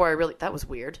yes before that was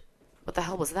weird. What the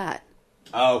hell was that?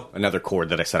 Oh, another cord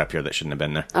that I set up here that shouldn't have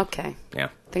been there. Okay. Yeah.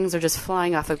 Things are just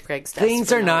flying off of Greg's desk.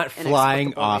 Things are not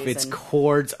flying off. It's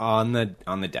cords on the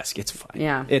desk. It's fine.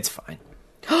 Yeah. It's fine.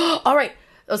 All right.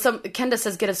 So Kenda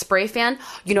says get a spray fan.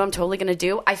 You know what I'm totally going to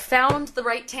do? I found the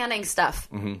right tanning stuff.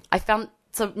 Mm-hmm.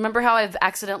 So remember how I've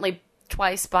accidentally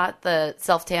twice bought the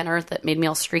self-tanner that made me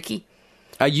all streaky?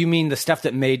 You mean the stuff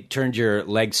that turned your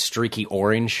legs streaky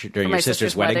orange during your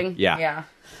sister's wedding? Yeah.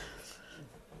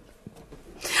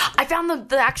 I found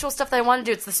the actual stuff that I want to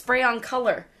do. It's the spray-on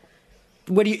color.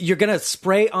 You're going to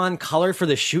spray on color for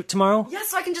the shoot tomorrow? Yeah,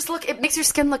 so I can just look. It makes your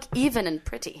skin look even and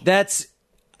pretty.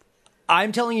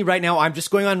 I'm telling you right now, I'm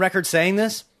just going on record saying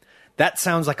this. That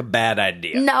sounds like a bad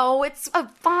idea. No, it's a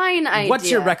fine idea. What's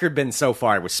your record been so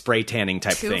far with spray tanning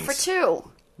type things? 2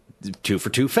 for 2. 2 for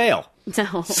 2 fail.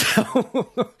 No.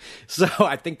 So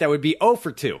I think that would be 0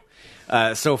 for 2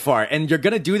 so far. And you're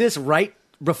going to do this right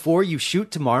before you shoot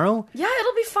tomorrow? Yeah,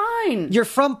 it'll be fine. You're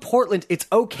from Portland. It's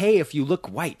okay if you look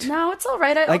white. No, it's all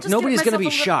right. I'll just nobody's going to be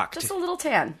shocked. Just a little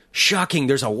tan. Shocking.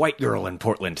 There's a white girl in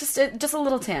Portland. Just a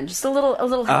little tan. Just a little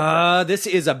helper. This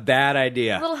is a bad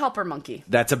idea. A little helper monkey.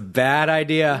 That's a bad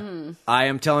idea. I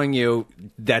am telling you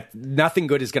that nothing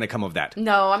good is going to come of that.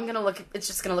 No, it's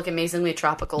just going to look amazingly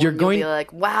tropical. You'll be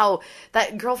like, wow,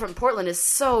 that girl from Portland is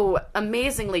so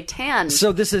amazingly tan.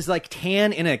 So this is like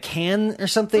tan in a can or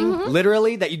something?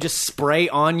 Literally? That you just spray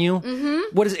on you?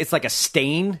 Mm-hmm. What is it? It's like a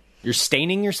stain? You're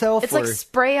staining yourself? It's like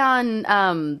spray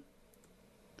on...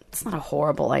 It's not a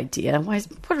horrible idea. What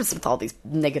is with all these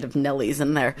negative Nellies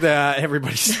in there?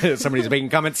 Somebody's making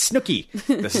comments. Snooky.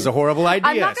 This is a horrible idea.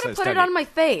 I'm not going to put it on my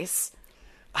face.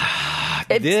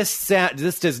 This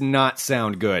does not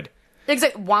sound good.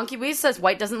 Exactly. Wonky Wee says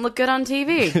white doesn't look good on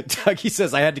TV. Dougie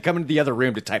says I had to come into the other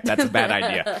room to type. That's a bad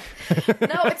idea.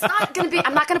 No, it's not going to be.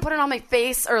 I'm not going to put it on my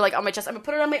face or on my chest. I'm going to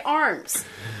put it on my arms.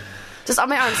 Just on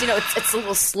my arms. It's a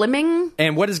little slimming.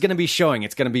 And what is going to be showing?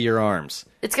 It's going to be your arms.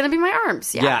 It's going to be my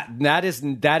arms. Yeah. Yeah. That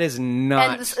is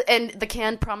not. And the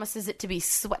can promises it to be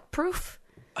sweat-proof.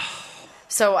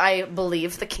 So I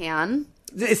believe the can.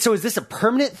 So is this a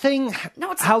permanent thing?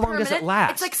 No, it's How not long does it permanent.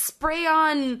 last? It's like spray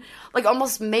on,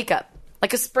 almost makeup.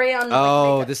 Like a spray on.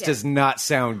 Oh, makeup this can. does not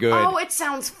sound good. Oh, it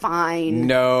sounds fine.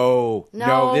 No.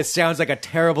 This sounds like a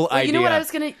terrible idea. You know what I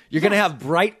was gonna? You're gonna have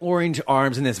bright orange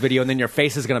arms in this video, and then your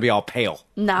face is gonna be all pale.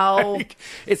 No,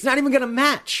 It's not even gonna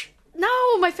match.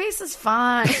 no, my face is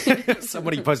fine.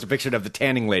 Somebody post a picture of the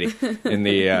tanning lady in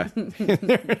the.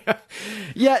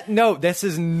 Yeah, no, this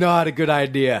is not a good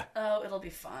idea. Oh, it'll be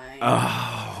fine.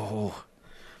 Oh.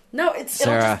 No,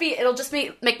 Sarah. it'll just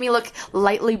make me look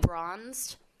lightly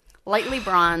bronzed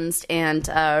and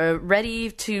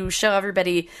ready to show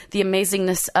everybody the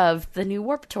amazingness of the new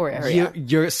Warped Tour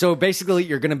area. So basically,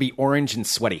 you're going to be orange and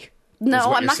sweaty.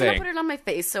 No, I'm not going to put it on my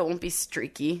face so it won't be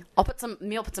streaky. I'll put some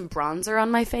bronzer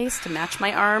on my face to match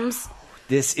my arms.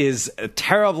 This is a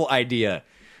terrible idea.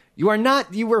 You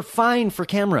were fine for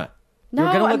camera. No,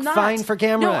 You're going to I'm look not. fine for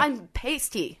camera. No, I'm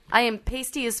pasty. I am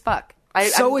pasty as fuck.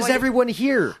 So is everyone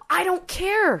here. I don't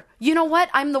care. You know what?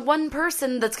 I'm the one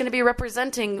person that's going to be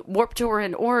representing Warped Tour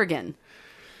in Oregon.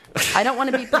 I don't want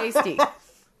to be pasty.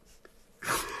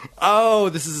 Oh,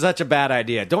 this is such a bad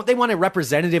idea. Don't they want a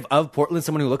representative of Portland,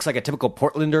 someone who looks like a typical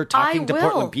Portlander talking to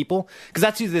Portland people? Because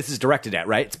that's who this is directed at,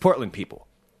 right? It's Portland people.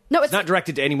 No, It's not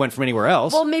directed to anyone from anywhere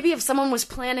else. Well, maybe if someone was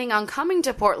planning on coming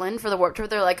to Portland for the Warped Tour,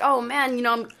 they're like, oh man,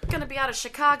 I'm going to be out of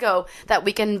Chicago that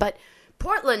weekend, but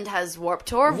Portland has Warped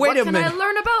Tour. What can I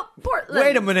learn about Portland?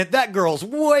 Wait a minute, that girl's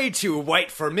way too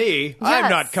white for me. I'm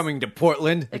not coming to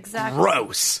Portland. Exactly.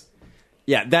 Gross.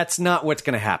 Yeah, that's not what's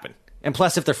going to happen. And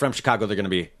plus, if they're from Chicago, they're going to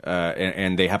be,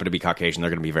 and they happen to be Caucasian, they're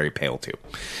going to be very pale too.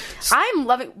 I'm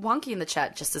loving Wonky in the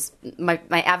chat, just as my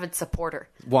avid supporter.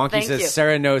 Wonky Thank says, you.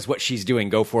 Sarah knows what she's doing.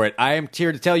 Go for it. I am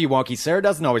here to tell you, Wonky, Sarah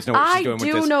doesn't always know what she's doing with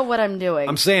this. I do know what I'm doing.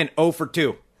 I'm saying 0 for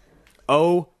 2.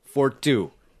 0 for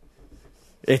 2.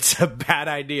 It's a bad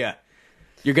idea.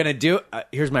 You're going to do it.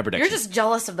 Here's my prediction. You're just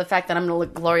jealous of the fact that I'm going to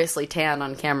look gloriously tan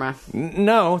on camera.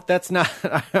 No, that's not.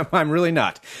 I'm really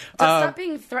not. Stop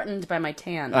being threatened by my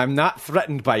tan. I'm not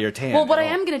threatened by your tan. Well, what I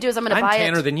am going to do is I'm going to buy it. I'm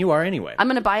tanner than you are anyway. I'm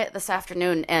going to buy it this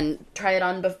afternoon and try it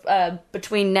on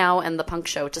between now and the punk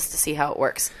show just to see how it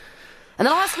works. And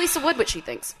then I'll ask Lisa Wood what she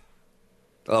thinks.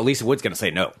 Lisa Wood's going to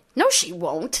say no. No, she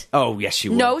won't. Oh, yes, she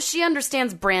will. No, she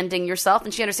understands branding yourself,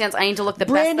 and she understands I need to look the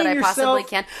best that I possibly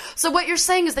can. So what you're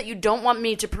saying is that you don't want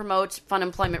me to promote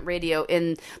Funemployment Radio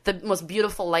in the most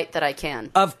beautiful light that I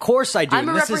can. Of course I do. I'm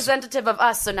a representative of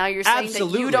us, so now you're saying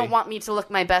Absolutely. that you don't want me to look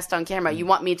my best on camera. You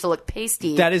want me to look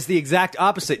pasty. That is the exact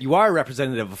opposite. You are a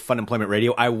representative of Funemployment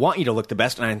Radio. I want you to look the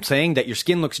best, and I'm saying that your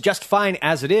skin looks just fine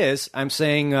as it is. I'm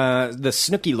saying the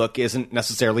Snooki look isn't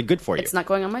necessarily good for you. It's not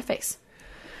going on my face.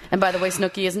 And by the way,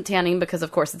 Snooki isn't tanning because,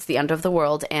 of course, it's the end of the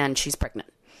world, and she's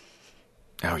pregnant.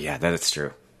 Oh, yeah, that is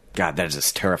true. God, that is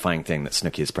a terrifying thing that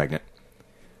Snooki is pregnant.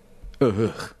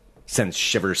 Ugh. Sends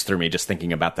shivers through me just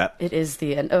thinking about that. It is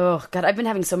the end. Oh, God, I've been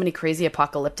having so many crazy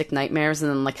apocalyptic nightmares,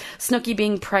 and then, like, Snooki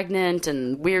being pregnant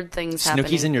and weird things happening.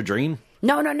 Snooki's in your dream?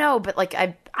 No, but, like,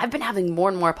 I've been having more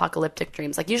and more apocalyptic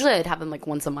dreams. Like, usually I'd have them, like,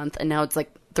 once a month, and now it's, like,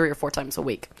 3 or 4 times a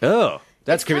week. Oh.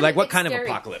 That's creepy. Like, what kind scary.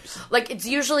 of apocalypse? Like, it's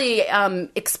usually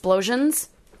explosions,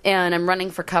 and I'm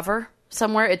running for cover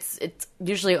somewhere. It's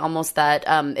usually almost that.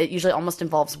 It usually almost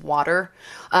involves water.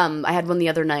 I had one the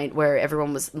other night where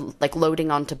everyone was, like,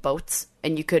 loading onto boats,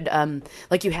 and you could,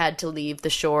 like, you had to leave the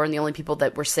shore, and the only people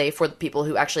that were safe were the people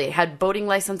who actually had boating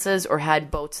licenses or had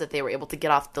boats that they were able to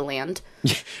get off the land.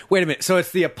 Wait a minute. So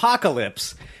it's the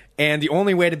apocalypse, and the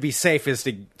only way to be safe is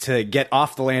to get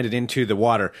off the land and into the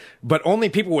water. But only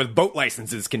people with boat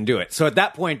licenses can do it. So at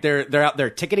that point, they're out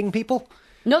there ticketing people?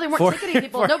 No, they weren't ticketing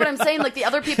people. No, but I'm saying, like, the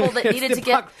other people that needed to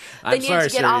get off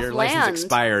your land. License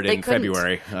expired in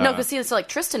February. No, because so, like,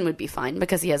 Tristan would be fine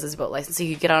because he has his boat license.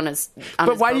 He could get on his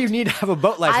But why boat. do you need to have a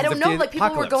boat license? I don't know. Like, people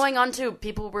apocalypse?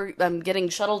 were getting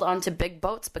shuttled onto big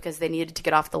boats because they needed to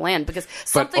get off the land because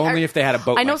something. But only if they had a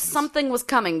boat. I know license. something was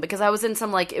coming because I was in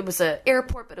some, like, it was an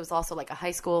airport, but it was also like a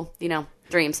high school,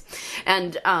 dreams,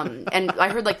 and I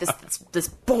heard, like, this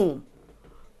boom.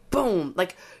 Boom!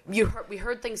 Like, we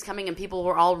heard things coming, and people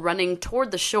were all running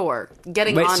toward the shore,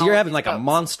 getting on. So you're having, like, boats. a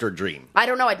monster dream. I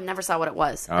don't know. I never saw what it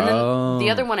was. And then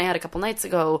the other one I had a couple nights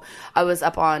ago, I was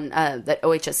up on that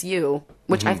OHSU,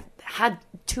 which I've had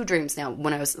 2 dreams now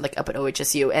when I was, like, up at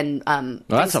OHSU, and well,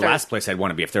 that's the last place I'd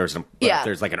want to be if there's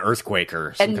like an earthquake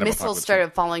or something. And missiles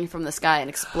started falling from the sky and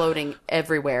exploding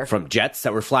everywhere from jets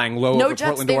that were flying low over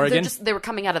Portland, Oregon. They were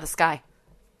coming out of the sky.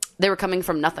 They were coming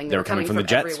from nothing. They were coming from the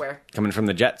jets. Everywhere. Coming from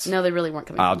the jets. No, they really weren't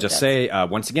coming. I'll just say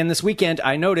once again this weekend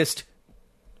I noticed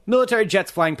military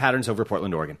jets flying patterns over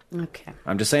Portland, Oregon. Okay.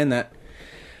 I'm just saying that.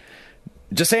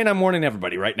 Just saying I'm warning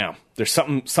everybody right now. There's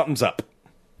something's up.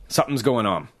 Something's going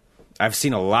on. I've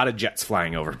seen a lot of jets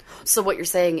flying over. So what you're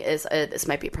saying is this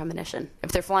might be a premonition.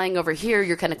 If they're flying over here,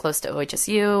 you're kind of close to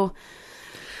OHSU.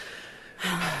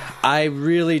 I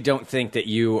really don't think that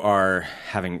you are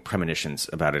having premonitions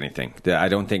about anything. I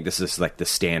don't think this is like the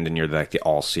stand and you're like the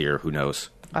all-seer who knows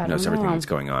everything that's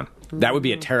going on. That would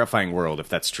be a terrifying world if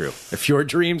that's true. If your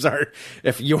dreams are,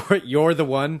 if you're the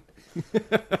one,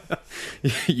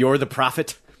 you're the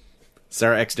prophet,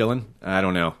 Sarah X. Dillon, I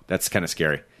don't know. That's kind of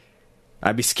scary.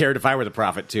 I'd be scared if I were the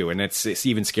prophet, too, and it's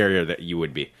even scarier that you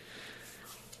would be.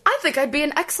 I think I'd be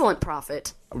an excellent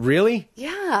prophet. Really?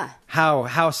 Yeah.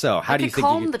 How so? How do you think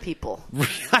calm the people?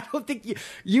 I don't think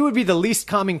you would be the least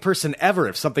calming person ever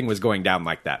if something was going down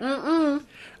like that. Mm-mm.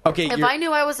 Okay. If I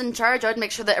knew I was in charge, I would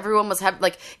make sure that everyone was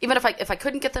even if I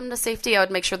couldn't get them to safety, I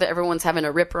would make sure that everyone's having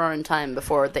a rip-roaring time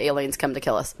before the aliens come to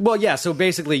kill us. Well, yeah. So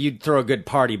basically, you'd throw a good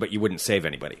party, but you wouldn't save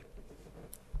anybody.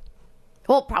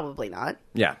 Well, probably not.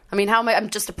 Yeah. I mean, how am I? I'm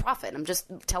just a prophet. I'm just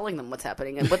telling them what's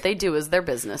happening, and what they do is their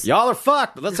business. Y'all are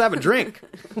fucked, but let's have a drink.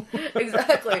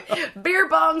 Exactly. Beer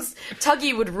bongs.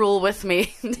 Tuggy would rule with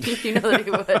me. You know that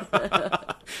he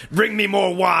would. Bring me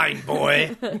more wine,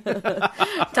 boy.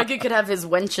 Tuggy could have his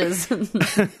wenches.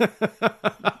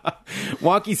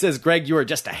 Wonky says, Greg, you are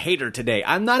just a hater today.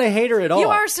 I'm not a hater at all. You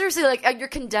are seriously, you're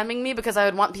condemning me because I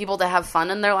would want people to have fun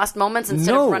in their last moments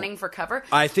instead of running for cover.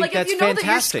 I think that's fantastic. If you know that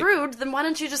you're screwed, then why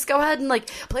don't you just go ahead and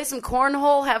play some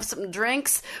cornhole, have some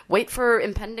drinks, wait for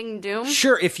impending doom?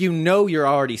 Sure, if you know you're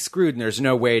already screwed and there's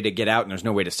no way to get out and there's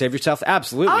no way to save yourself,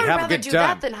 absolutely, have a good time. I would rather do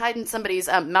that than hide in somebody's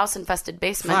mouse-infested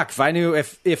basement. Fuck, if I knew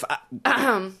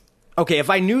if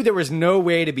I knew there was no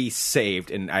way to be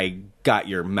saved, and I got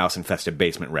your mouse-infested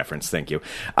basement reference, thank you.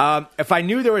 If I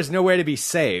knew there was no way to be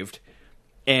saved,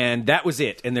 and that was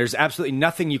it, and there's absolutely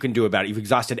nothing you can do about it, you've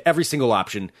exhausted every single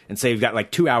option, and say you've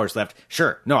got 2 hours left,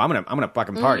 sure, no, I'm gonna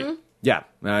fucking party. Mm-hmm. Yeah,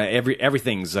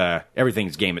 everything's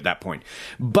game at that point.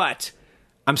 But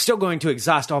I'm still going to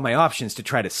exhaust all my options to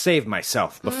try to save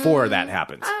myself before that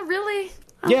happens. Really?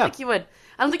 I don't think you would.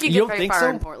 I don't think you'd get very far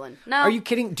in Portland. No. Are you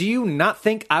kidding? Do you not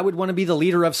think I would want to be the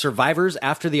leader of survivors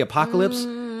after the apocalypse?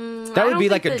 That would be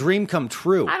like a dream come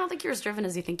true. I don't think you're as driven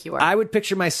as you think you are. I would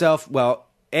picture myself,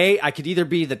 I could either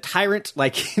be the tyrant,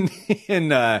 like in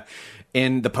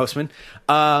The Postman.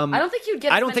 I don't think you'd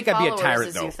get I don't think I'd be a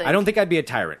tyrant, though. I don't think I'd be a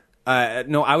tyrant.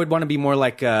 No, I would want to be more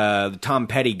like the Tom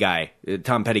Petty guy,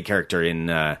 Tom Petty character in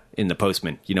The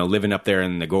Postman. You know, living up there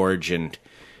in the gorge and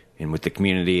with the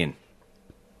community and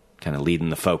kind of leading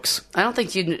the folks. I don't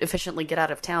think you'd efficiently get out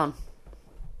of town.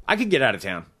 I could get out of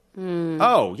town.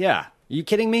 Oh, yeah. Are you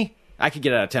kidding me? I could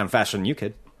get out of town faster than you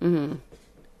could. Mm-hmm.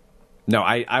 No,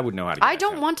 I would know how to get out of town.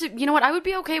 I don't want to... You know what? I would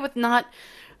be okay with not...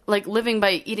 living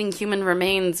by eating human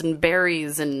remains and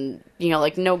berries and,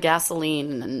 no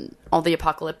gasoline and all the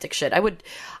apocalyptic shit. I would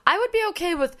be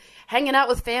okay with hanging out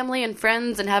with family and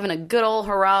friends and having a good old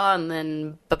hurrah and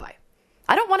then bye-bye.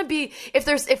 I don't want to be... If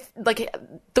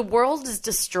the world is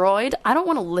destroyed, I don't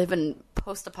want to live in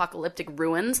post-apocalyptic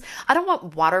ruins. I don't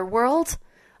want Waterworld.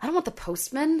 I don't want The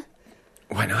Postman.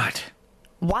 Why not?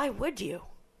 Why would you?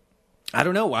 I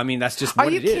don't know. I mean, that's just what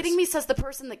it is. Are you kidding me? Says the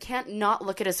person that can't not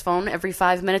look at his phone every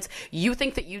 5 minutes. You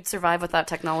think that you'd survive without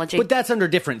technology? But that's under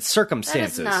different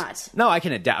circumstances. That is not. No, I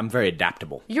can adapt. I'm very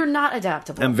adaptable. You're not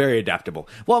adaptable. I'm very adaptable.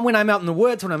 Well, when I'm out in the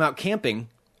woods, when I'm out camping,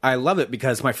 I love it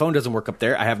because my phone doesn't work up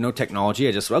there. I have no technology.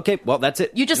 I just, that's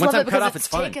it. You just love it because it's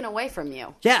taken away from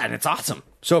you. Yeah, and it's awesome.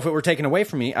 So if it were taken away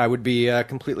from me, I would be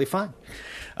completely fine.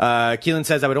 Keelan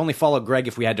says, I would only follow Greg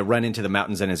if we had to run into the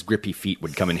mountains and his grippy feet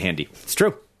would come in handy. It's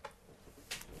true.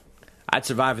 I'd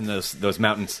survive in those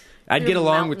mountains. I'd get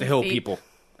along with the hill people.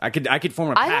 I could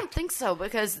form a pact. I don't think so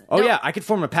because... yeah, I could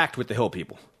form a pact with the hill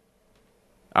people.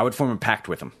 I would form a pact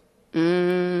with them.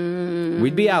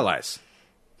 We'd be allies.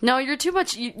 No, you're too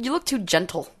much... You look too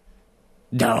gentle.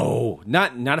 No,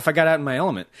 not if I got out in my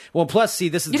element. Well, plus, see,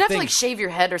 this is You'd the have thing. to shave your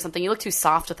head or something. You look too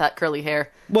soft with that curly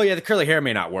hair. Well, yeah, the curly hair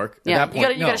may not work. Yeah, at that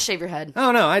point, you gotta shave your head.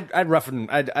 Oh no, I'd roughen.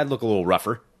 I'd look a little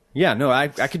rougher. Yeah, no, I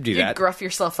could do that. You'd gruff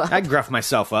yourself up. I'd gruff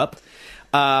myself up.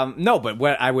 No, but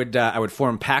what I would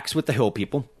form pacts with the hill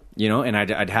people, and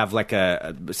I'd have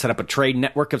set up a trade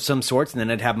network of some sorts, and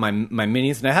then I'd have my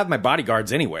minions, and I have my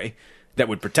bodyguards anyway that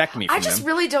would protect me from them. I just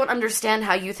really don't understand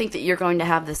how you think that you're going to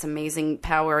have this amazing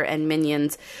power and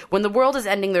minions. When the world is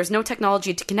ending, there's no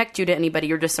technology to connect you to anybody.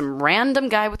 You're just some random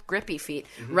guy with grippy feet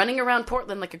running around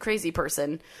Portland like a crazy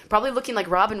person, probably looking like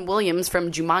Robin Williams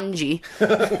from Jumanji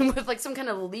with some kind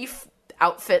of leaf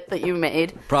outfit that you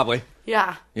made. Probably.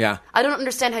 Yeah. Yeah. I don't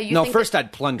understand how you think first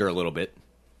I'd plunder a little bit.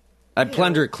 I'd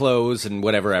plunder clothes and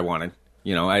whatever I wanted.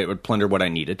 I would plunder what I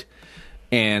needed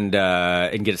and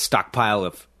get a stockpile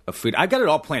of of food. I've got it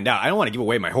all planned out. I don't want to give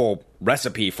away my whole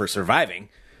recipe for surviving,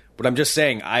 but I'm just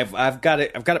saying I've got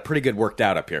it pretty good worked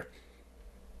out up here.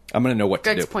 I'm going to know what to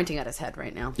do. Greg's pointing at his head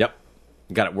right now. Yep.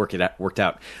 Got it worked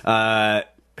out.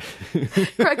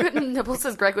 Nibble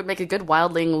says Greg would make a good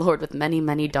wildling lord with many,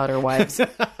 many daughter wives.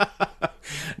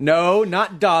 No,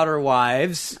 not daughter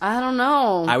wives. I don't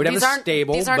know. I would have a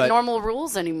stable. These aren't but normal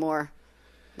rules anymore.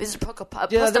 These are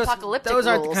post-apocalyptic rules. Those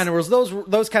aren't the kind of rules.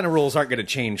 Those kind of rules aren't going to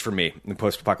change for me in the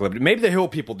post-apocalyptic. Maybe the hill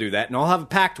people do that, and I'll have a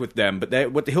pact with them.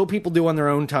 But what the hill people do on their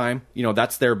own time,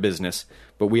 that's their business.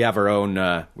 But we have our own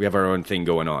thing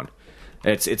going on.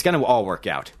 It's going to all work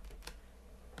out.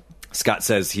 Scott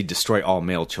says he'd destroy all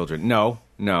male children. No,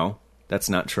 that's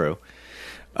not true.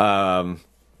 Daughter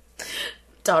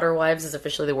wives is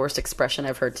officially the worst expression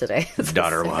I've heard today.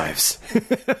 Daughter wives.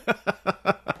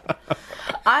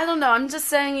 I don't know. I'm just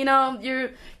saying,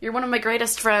 you're one of my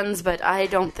greatest friends, but I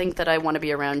don't think that I want to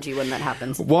be around you when that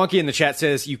happens. Wonky in the chat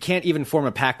says, you can't even form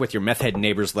a pact with your meth head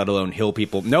neighbors, let alone hill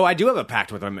people. No, I do have a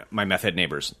pact with my meth head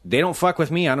neighbors. They don't fuck with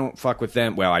me. I don't fuck with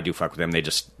them. Well, I do fuck with them.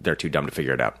 They're too dumb to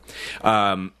figure it out.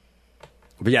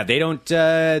 But yeah, they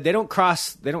don't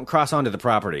cross onto the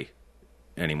property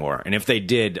anymore. And if they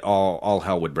did, all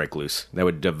hell would break loose. That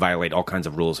would violate all kinds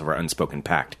of rules of our unspoken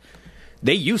pact.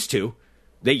 They used to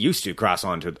cross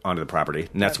onto the property,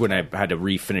 and that's when I had to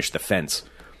refinish the fence.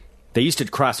 They used to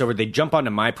cross over. They'd jump onto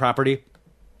my property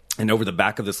and over the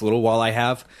back of this little wall I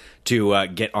have to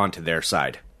get onto their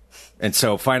side. And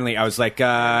so finally I was like,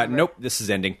 nope, this is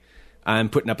ending. I'm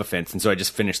putting up a fence. And so I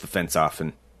just finished the fence off,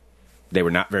 and they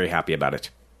were not very happy about it.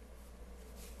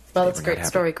 Well, that's a great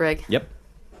story, Greg. Yep.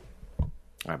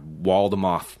 I walled them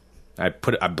off. I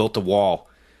built a wall.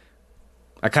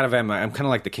 I'm kind of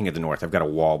like the King of the North. I've got a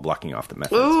wall blocking off the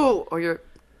methods. Ooh, or you're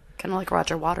kind of like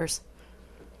Roger Waters.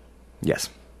 Yes.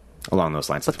 Along those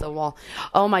lines. With the wall.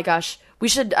 Oh my gosh. We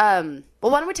should, why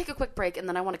don't we take a quick break, and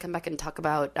then I want to come back and talk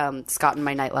about Scott and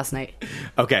my night last night.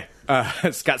 Okay.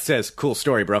 Scott says, cool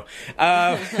story, bro.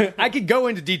 I could go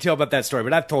into detail about that story,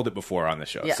 but I've told it before on the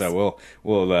show. Yes. So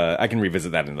I can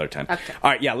revisit that another time. Okay. All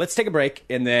right, yeah, let's take a break,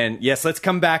 and then, yes, let's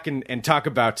come back and talk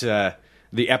about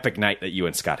the epic night that you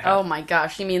and Scott had. Oh my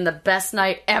gosh, you mean the best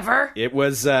night ever? It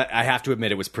was, I have to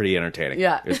admit, it was pretty entertaining.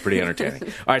 Yeah. It was pretty entertaining.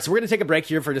 All right, so we're going to take a break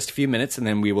here for just a few minutes, and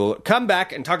then we will come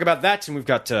back and talk about that, and we've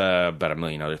got about a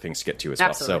million other things to get to as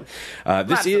Absolutely. well.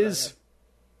 So this is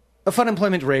a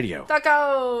Funemployment Radio.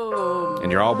 Taco!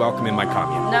 And you're all welcome in my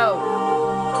commune.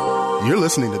 No. You're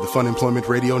listening to the Funemployment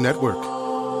Radio Network.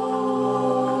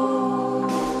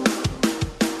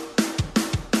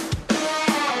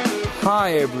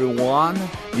 Hi everyone,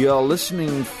 you're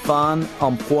listening Fun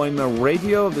Employment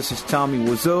Radio. This is Tommy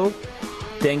Wiseau.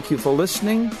 Thank you for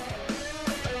listening.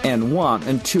 And 1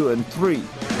 and 2 and 3.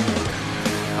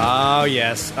 Oh,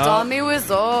 yes. Tommy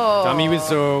Wiseau. Tommy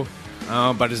Wiseau.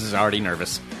 Oh, Butters is already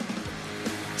nervous.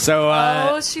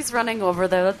 So, she's running over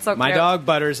there. That's so my cute. dog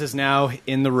Butters is now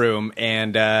in the room,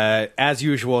 and as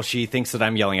usual, she thinks that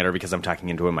I'm yelling at her because I'm talking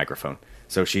into a microphone.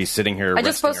 So she's sitting here. I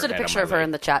just posted a picture of her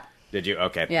in the chat. Did you?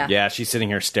 Okay. Yeah. Yeah, she's sitting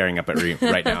here staring up at me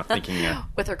right now, thinking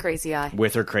with her crazy eye.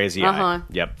 With her crazy eye.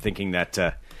 Yep, thinking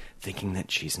that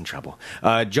she's in trouble.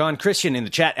 John Christian in the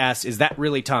chat asks, "Is that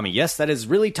really Tommy?" Yes, that is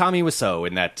really Tommy Wiseau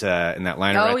in that liner right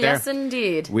there. Oh, yes,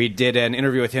 indeed. We did an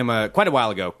interview with him quite a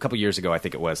while ago, a couple years ago, I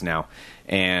think it was now,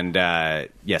 and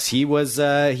yes, he was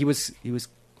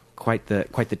quite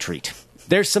the treat.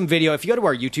 There's some video. If you go to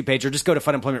our YouTube page, or just go to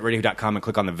funemploymentradio.com and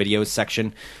click on the videos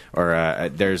section,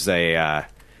 or there's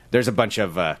a bunch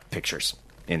of pictures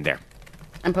in there.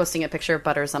 I'm posting a picture of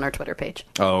Butters on our Twitter page.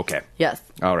 Oh, okay. Yes.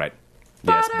 All right.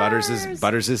 Butters! Yes,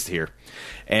 Butters is here,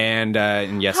 and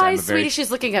yes, Hi, I'm a very. sweetie. She's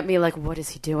looking at me like, what is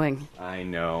he doing? I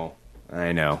know.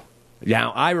 Now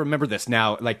I remember this.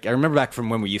 Now, like I remember back from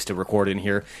when we used to record in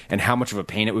here, and how much of a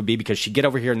pain it would be because she'd get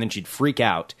over here and then she'd freak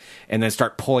out and then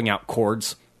start pulling out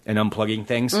cords and unplugging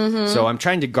things. Mm-hmm. So I'm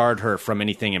trying to guard her from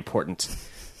anything important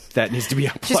that needs to be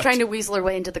unplugged. She's trying to weasel her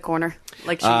way into the corner,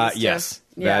 like she used to. Yes,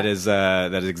 yeah. that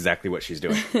is exactly what she's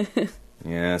doing.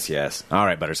 Yes. All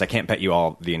right, Butters. I can't pet you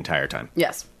all the entire time.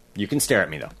 Yes. You can stare at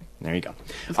me though. There you go.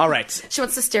 All right. She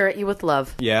wants to stare at you with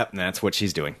love. Yeah, that's what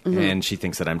she's doing, and she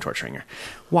thinks that I'm torturing her.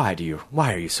 Why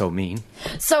are you so mean?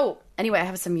 So anyway, I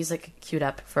have some music queued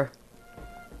up for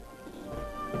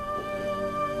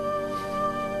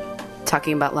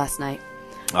talking about last night.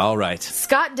 All right.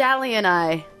 Scott Daly and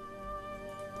I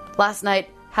last night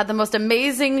had the most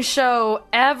amazing show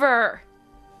ever.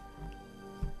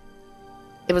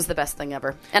 It was the best thing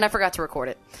ever. And I forgot to record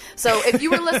it. So if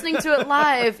you were listening to it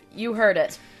live, you heard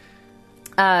it.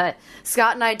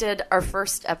 Scott and I did our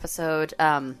first episode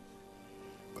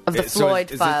of the Floyd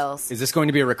files. Is this going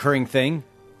to be a recurring thing?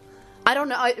 I don't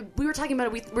know. We were talking about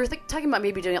it. We were talking about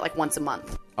maybe doing it like once a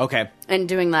month. Okay. And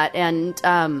doing that.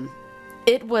 And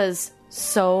it was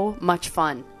so much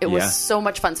fun. It was so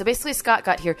much fun. So basically, Scott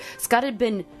got here. Scott had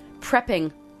been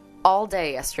prepping all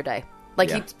day yesterday. Like,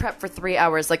 he prepped for 3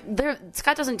 hours. Like,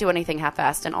 Scott doesn't do anything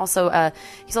half-assed. And also,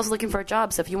 he's also looking for a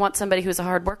job. So if you want somebody who's a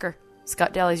hard worker,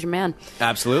 Scott Daly's your man.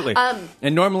 Absolutely.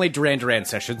 And normally Duran Duran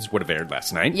sessions would have aired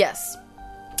last night. Yes.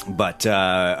 But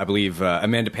I believe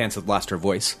Amanda Pants had lost her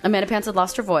voice. Amanda Pants had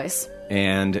lost her voice.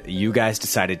 And you guys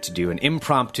decided to do an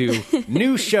impromptu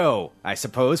new show, I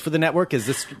suppose, for the network. Is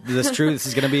this true? This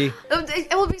is going to be...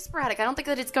 It will be sporadic. I don't think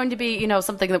that it's going to be,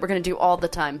 something that we're going to do all the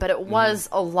time. But it was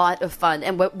a lot of fun.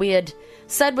 And what we had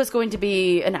said was going to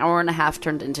be an hour and a half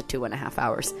turned into 2.5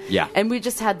 hours. Yeah. And we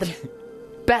just had the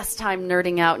best time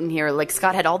nerding out in here. Like,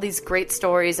 Scott had all these great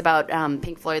stories about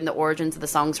Pink Floyd and the origins of the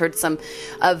songs. Heard some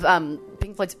of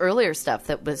Pink Floyd's earlier stuff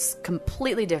that was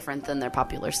completely different than their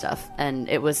popular stuff. And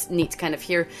it was neat to kind of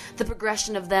hear the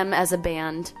progression of them as a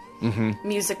band,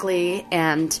 musically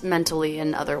and mentally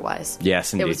and otherwise.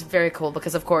 Yes, indeed. It was very cool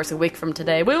because, of course, a week from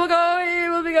today, we'll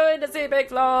be going to see Pink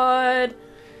Floyd.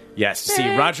 Yes, to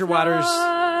see Roger Waters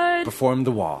perform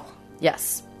The Wall.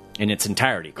 Yes. In its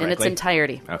entirety, correctly? In its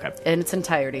entirety. Okay. In its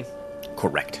entirety.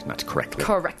 Correct, not correctly.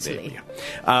 Correctly.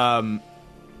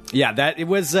 It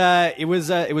was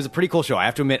a pretty cool show. I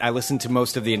have to admit, I listened to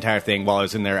most of the entire thing while I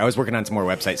was in there. I was working on some more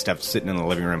website stuff, sitting in the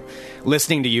living room,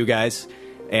 listening to you guys,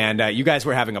 and you guys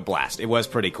were having a blast. It was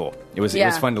pretty cool. It was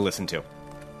fun to listen to.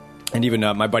 And even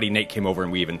my buddy Nate came over,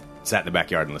 and we even sat in the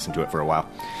backyard and listened to it for a while.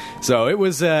 So it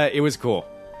was cool.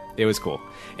 It was cool.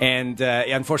 And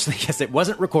unfortunately, yes, it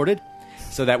wasn't recorded.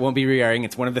 So that won't be re-airing.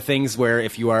 It's one of the things where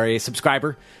if you are a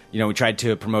subscriber, we tried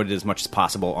to promote it as much as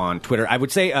possible on Twitter. I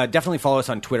would say definitely follow us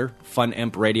on Twitter,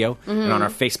 Funemp Radio, and on our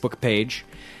Facebook page,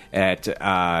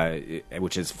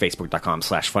 which is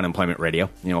facebook.com/Funemployment Radio.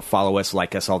 Follow us,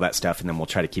 like us, all that stuff, and then we'll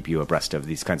try to keep you abreast of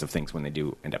these kinds of things when they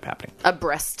do end up happening.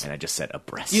 Abreast. And I just said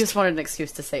abreast. You just wanted an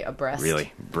excuse to say abreast.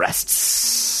 Really?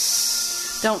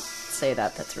 Breasts. Don't say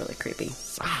that. That's really creepy.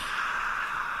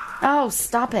 Oh,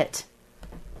 stop it.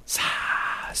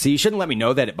 See, you shouldn't let me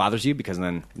know that it bothers you, because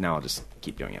then now I'll just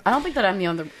keep doing it. I don't think that I'm the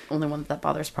only one that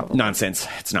bothers, probably. Nonsense.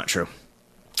 It's not true.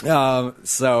 So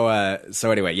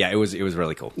anyway, yeah, it was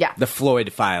really cool. Yeah. The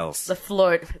Floyd files. The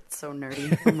Floyd. It's so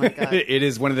nerdy. Oh my God. It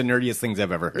is one of the nerdiest things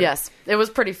I've ever heard. Yes. It was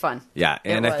pretty fun. Yeah.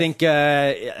 And I think,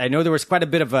 I know there was quite a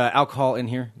bit of alcohol in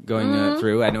here going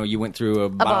through. I know you went through a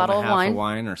bottle and a half of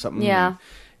wine or something. Yeah.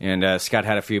 And Scott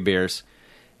had a few beers.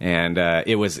 And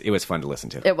it was fun to listen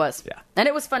to. It was. Yeah. And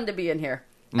it was fun to be in here.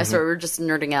 I sort of were just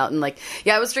nerding out and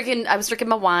I was drinking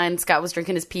my wine. Scott was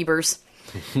drinking his Peebers.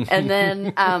 And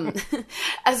then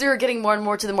as we were getting more and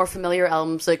more to the more familiar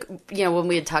albums, when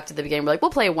we had talked at the beginning, we're like,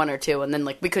 we'll play one or two. And then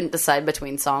we couldn't decide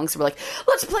between songs. So we're like,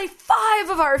 let's play 5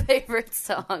 of our favorite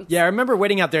songs. Yeah, I remember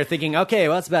waiting out there thinking, okay,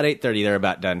 well, it's about 8:30. They're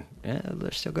about done. Yeah,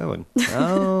 they're still going.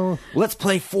 Oh, let's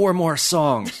play 4 more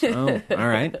songs. Oh, all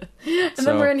right. And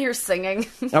then we're in here singing.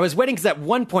 I was waiting because at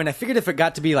one point I figured if it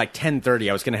got to be 10:30,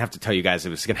 I was going to have to tell you guys it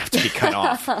was going to have to be cut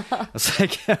off. I was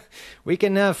like, we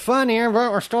can have fun here,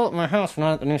 but we're still at my house. We're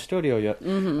not at the new studio yet.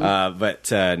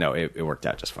 But no, it worked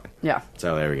out just fine. Yeah.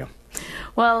 So there we go.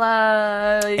 Well,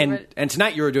 and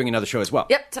tonight you were doing another show as well.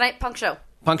 Yep, tonight, Punk Show.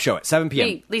 Punk Show at 7 p.m.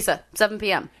 Me, Lisa, 7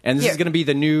 p.m. And this is going to be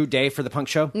the new day for the Punk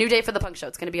Show? New day for the Punk Show.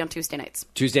 It's going to be on Tuesday nights.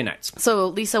 Tuesday nights. So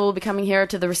Lisa will be coming here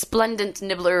to the resplendent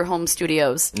Nibbler home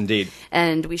studios. Indeed.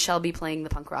 And we shall be playing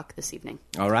the punk rock this evening.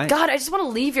 All right. God, I just want to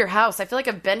leave your house. I feel like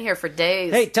I've been here for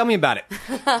days. Hey, tell me about it.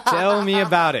 Tell me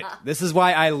about it. This is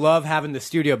why I love having the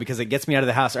studio, because it gets me out of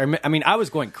the house. I mean, I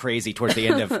was going crazy towards the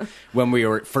end of when we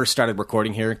first started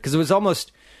recording here, because it was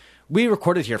almost... We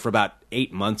recorded here for about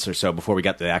 8 months or so before we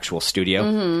got the actual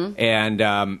studio. And,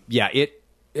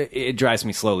 it drives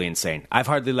me slowly insane. I've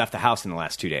hardly left the house in the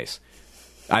last 2 days.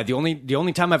 The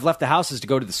only time I've left the house is to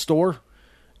go to the store,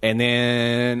 and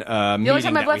then the only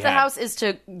time I've left the house is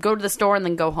to go to the store and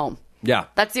then go home. Yeah.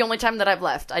 That's the only time that I've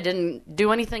left. I didn't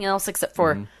do anything else except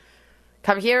for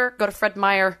come here, go to Fred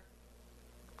Meyer,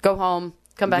 go home,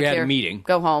 come back here. We had a meeting.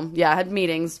 Go home. Yeah, I had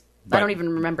meetings. I don't even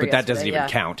remember But that doesn't even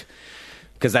count.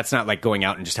 Because that's not like going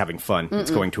out and just having fun.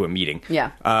 It's going to a meeting. Yeah.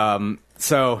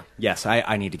 So yes,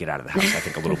 I need to get out of the house. I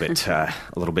think a little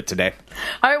bit today.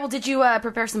 All right. Well, did you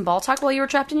prepare some ball talk while you were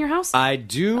trapped in your house? I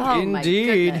do indeed. My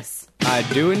goodness. I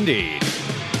do indeed.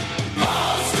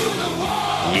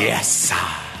 Yes.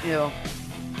 Ew.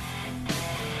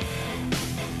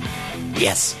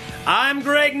 Yes. I'm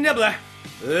Greg Nibbler.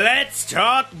 Let's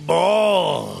talk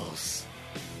balls.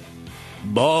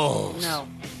 Balls. No.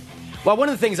 Well, one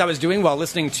of the things I was doing while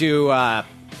listening to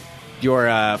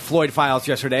your Floyd files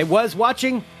yesterday was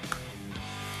watching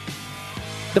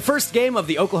the first game of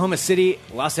the Oklahoma City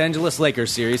Los Angeles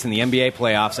Lakers series in the NBA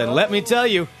playoffs. And let me tell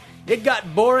you, it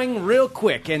got boring real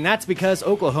quick. And that's because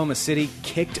Oklahoma City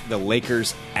kicked the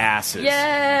Lakers' asses. Yay!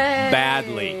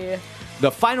 Badly.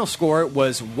 The final score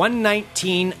was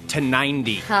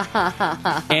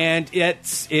 119-90. And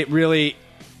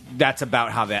that's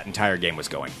about how that entire game was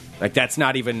going. Like that's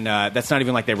not even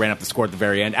like they ran up the score at the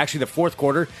very end. Actually, the fourth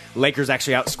quarter, Lakers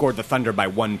actually outscored the Thunder by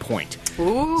 1 point.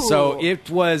 Ooh. So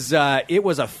it was a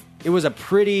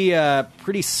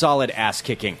pretty solid ass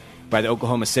kicking by the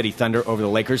Oklahoma City Thunder over the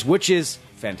Lakers, which is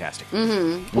fantastic.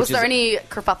 Mm-hmm. Was there any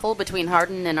kerfuffle between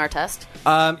Harden and Artest?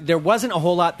 There wasn't a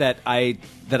whole lot that I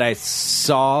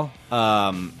saw.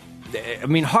 I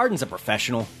mean, Harden's a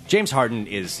professional. James Harden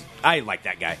I like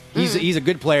that guy. He's a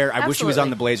good player. I wish he was on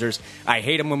the Blazers. I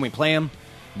hate him when we play him.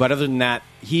 But other than that,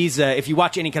 he's if you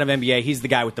watch any kind of NBA, he's the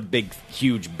guy with the big,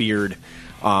 huge beard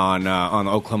on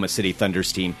the Oklahoma City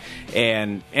Thunder's team.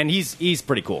 And he's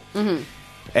pretty cool. Mm-hmm.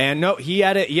 And no, he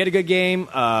had a good game.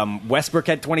 Westbrook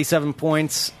had 27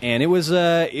 points, and it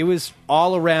was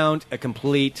all around a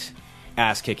complete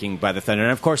ass kicking by the Thunder.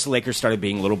 And of course, the Lakers started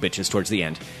being little bitches towards the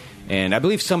end. And I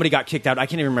believe somebody got kicked out. I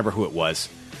can't even remember who it was.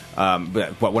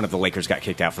 But one of the Lakers got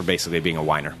kicked out for basically being a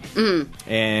whiner.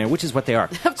 And which is what they are.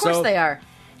 Of course they are.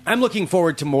 I'm looking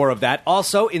forward to more of that.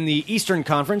 Also, in the Eastern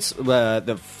Conference,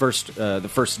 the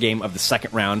first game of the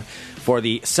second round for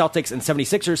the Celtics and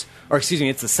 76ers, or excuse me,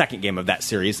 it's the second game of that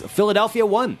series. Philadelphia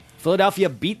won. Philadelphia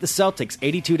beat the Celtics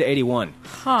 82-81.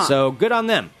 Huh. So good on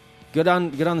them. Good on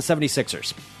the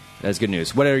 76ers. That's good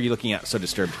news. What are you looking at? So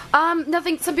disturbed.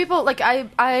 Nothing. Some people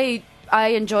I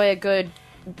enjoy a good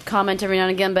comment every now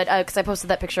and again, but because I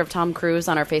posted that picture of Tom Cruise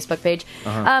on our Facebook page,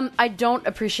 I don't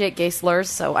appreciate gay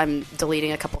slurs, so I'm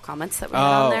deleting a couple comments that we had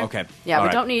on there. Okay. Yeah, All we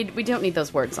right. don't need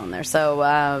those words on there.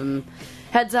 So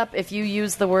heads up, if you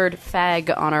use the word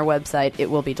fag on our website, it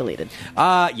will be deleted.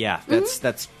 Yeah,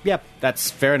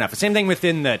 that's fair enough. Same thing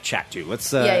within the chat too.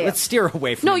 Let's steer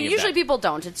away from. No, any of usually that. people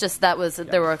don't. It's just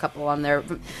there were a couple on there.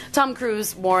 Tom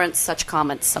Cruise warrants such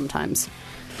comments sometimes.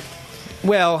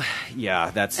 Well,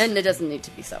 yeah, and it doesn't need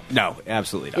to be so. No,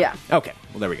 absolutely not. Yeah. Okay,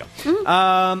 well, there we go.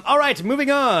 All right, moving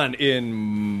on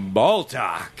in ball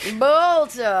talk. Ball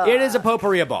talk. It is a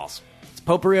potpourri of balls. It's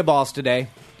potpourri of balls today,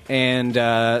 and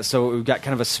so we've got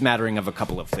kind of a smattering of a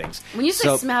couple of things. When you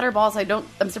say smatter balls,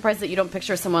 I'm surprised that you don't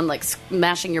picture someone like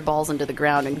smashing your balls into the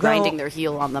ground and grinding their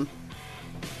heel on them.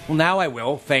 Well, now I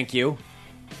will. Thank you.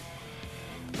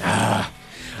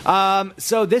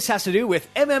 So this has to do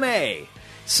with MMA.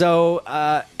 So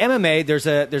MMA, there's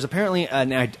apparently,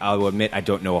 and I'll admit I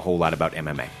don't know a whole lot about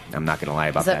MMA. I'm not going to lie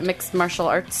about that. Is that mixed martial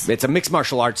arts? It's a mixed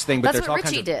martial arts thing, but That's there's what all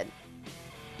Richie kinds of... did.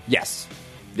 Yes,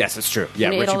 it's true.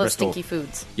 Yeah, he ate Richie all those Bristol. stinky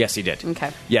foods. Yes, he did.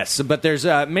 Okay. Yes, but there's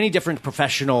many different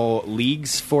professional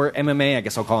leagues for MMA. I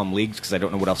guess I'll call them leagues because I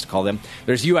don't know what else to call them.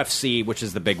 There's UFC, which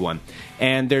is the big one,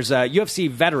 and there's a UFC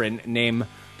veteran named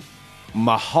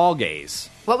Mahalgaze.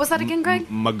 What was that again, Greg?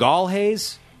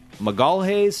 Magalhaes.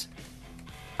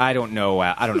 I don't know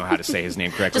how to say his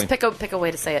name correctly. Just pick a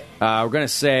way to say it. We're going to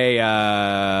say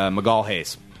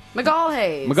Magalhaes.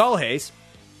 Magalhaes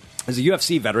is a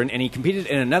UFC veteran, and he competed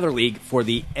in another league for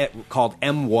called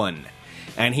M1.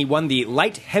 And he won the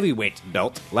light heavyweight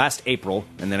belt last April,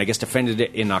 and then I guess defended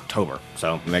it in October.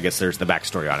 So I guess there's the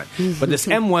backstory on it. But this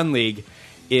M1 league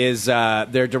is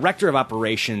their director of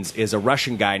operations is a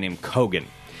Russian guy named Kogan.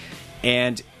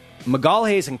 And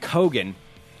Magalhaes and Kogan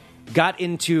got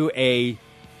into a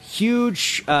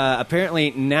huge, apparently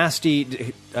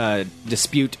nasty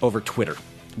dispute over Twitter,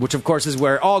 which of course is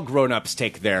where all grown-ups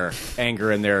take their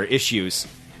anger and their issues,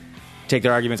 take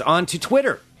their arguments onto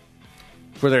Twitter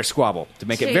for their squabble, to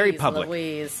make it very public.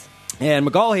 Louise. And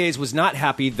Magalhaes was not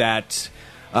happy that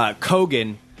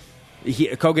Kogan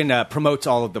promotes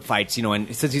all of the fights,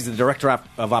 and since he's the director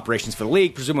of operations for the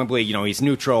league, presumably, he's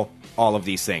neutral, all of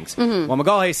these things. Mm-hmm. Well,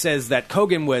 Magalhaes says that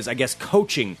Kogan was, I guess,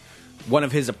 coaching one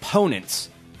of his opponents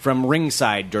from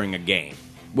ringside during a game,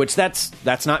 which that's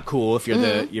not cool if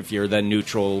you're the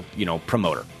neutral,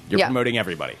 promoter. You're promoting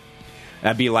everybody.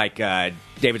 That'd be like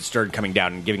David Stern coming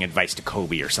down and giving advice to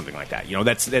Kobe or something like that.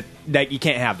 That you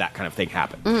can't have that kind of thing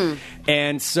happen. Mm.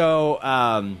 And so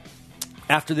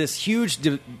after this huge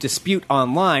dispute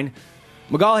online,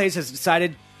 Magalhaes has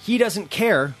decided he doesn't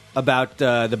care about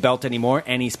the belt anymore,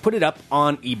 and he's put it up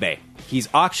on eBay. He's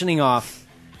auctioning off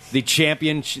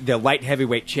the light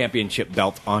heavyweight championship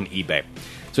belt on eBay.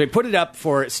 So he put it up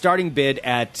for starting bid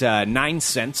at 9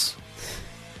 cents.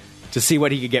 to see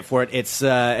what he could get for it. It's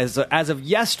as of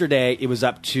yesterday, it was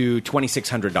up to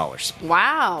 $2,600.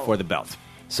 Wow. For the belt.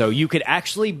 So you could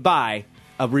actually buy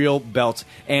a real belt.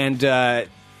 And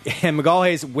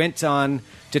McGallhays went on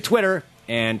to Twitter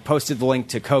and posted the link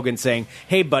to Kogan saying,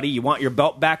 "Hey, buddy, you want your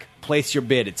belt back? Place your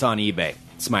bid. It's on eBay."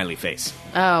 Smiley face.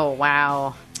 Oh,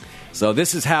 wow. So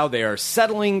this is how they are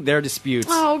settling their disputes.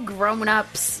 Oh,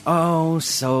 grown-ups. Oh,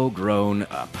 so grown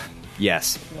up.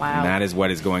 Yes. Wow. And that is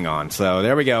what is going on. So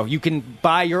there we go. You can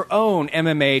buy your own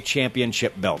MMA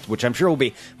championship belt, which I'm sure will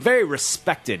be very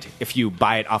respected if you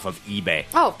buy it off of eBay.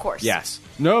 Oh, of course. Yes.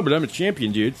 No, but I'm a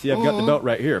champion, dude. See, I've got the belt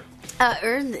right here. I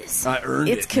earned this. I earned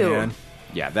it, It's cool. man.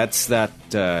 Yeah, that's not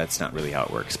really how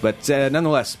it works. But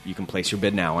nonetheless, you can place your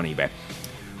bid now on eBay.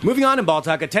 Moving on in Ball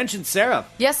Talk. Attention, Sarah.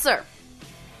 Yes, sir.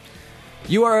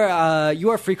 You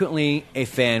are frequently a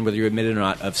fan, whether you admit it or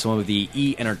not, of some of the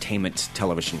E-entertainment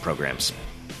television programs.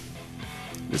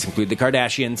 This include the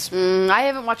Kardashians. I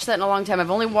haven't watched that in a long time. I've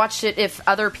only watched it if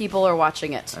other people are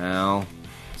watching it. Well,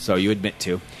 so you admit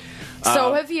to.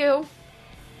 So have you.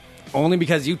 Only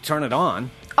because you turn it on.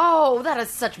 Oh, that is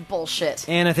such bullshit.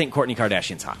 And I think Kourtney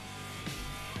Kardashian's hot.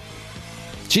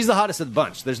 She's the hottest of the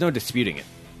bunch. There's no disputing it.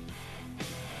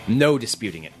 No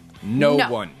disputing it. No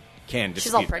one can dispute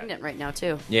She's all pregnant right now,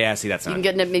 too. Yeah, see, that's not... You can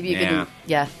get it, maybe you can...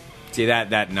 Yeah. See,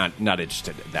 that not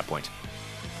interested at that point.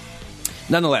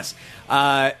 Nonetheless,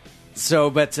 but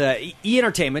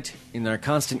E-Entertainment, in their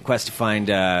constant quest to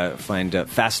find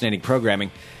fascinating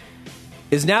programming,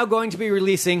 is now going to be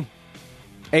releasing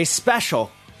a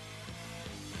special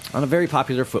on a very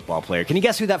popular football player. Can you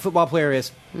guess who that football player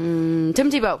is? Tim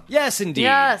Tebow. Yes, indeed.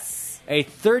 Yes. A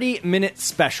 30-minute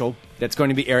special that's going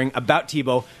to be airing about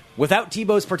Tebow without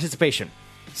Tebow's participation.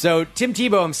 So Tim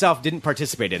Tebow himself didn't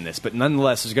participate in this, but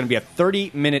nonetheless, there's going to be a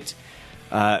 30-minute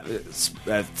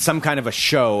some kind of a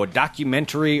show, a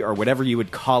documentary, or whatever you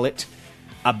would call it,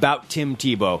 about Tim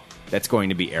Tebow that's going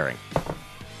to be airing.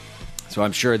 So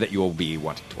I'm sure that you will be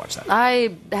wanting to watch that.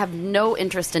 I have no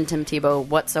interest in Tim Tebow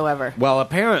whatsoever. Well,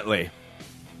 apparently,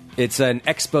 it's an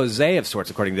expose of sorts,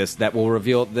 according to this, that will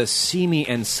reveal the seamy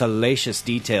and salacious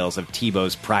details of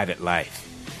Tebow's private life.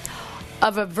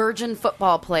 Of a virgin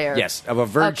football player. Yes, of a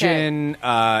virgin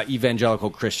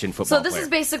evangelical Christian football player. So this is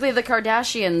basically the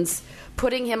Kardashians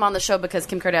putting him on the show because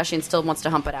Kim Kardashian still wants to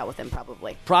hump it out with him,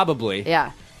 probably. Probably.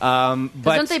 Yeah. But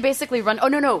don't they basically run... Oh,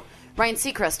 no. Ryan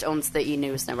Seacrest owns the E!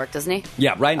 News Network, doesn't he?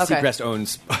 Yeah, Ryan Seacrest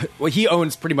owns... Well, he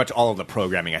owns pretty much all of the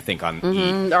programming, I think, on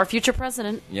E! Our future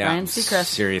president, Yeah, Ryan Seacrest.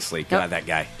 Seriously, God, that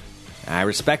guy. I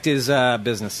respect his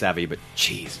business savvy, but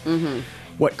jeez.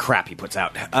 What crap he puts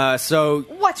out.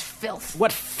 What filth.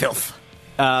 What filth.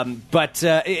 But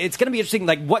it's going to be interesting.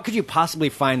 Like, what could you possibly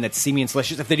find that's seamy and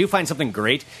salacious? If they do find something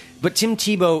great. But Tim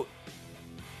Tebow,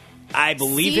 I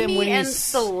believe him when he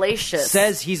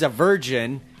says he's a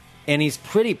virgin, and he's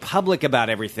pretty public about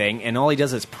everything, and all he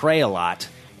does is pray a lot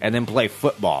and then play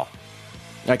football.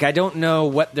 Like, I don't know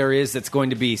what there is that's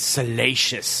going to be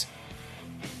salacious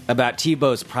about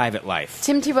Tebow's private life.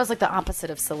 Tim Tebow's like the opposite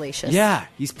of salacious. Yeah,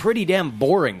 he's pretty damn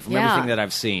boring from everything that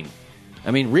I've seen.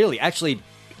 I mean, really, actually,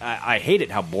 I hate it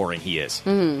how boring he is.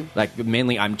 Like,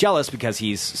 mainly I'm jealous because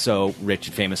he's so rich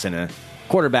and famous and a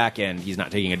quarterback, and he's not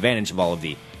taking advantage of all of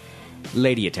the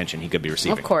lady attention he could be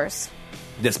receiving. Of course.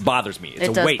 This bothers me. It's it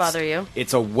a does waste. Bother you?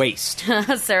 It's a waste.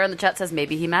 Sarah in the chat says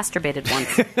maybe he masturbated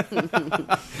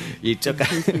once. He took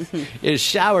his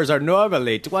showers are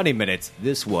normally 20 minutes.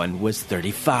 This one was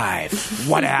 35.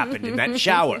 What happened in that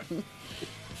shower?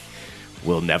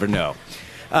 We'll never know.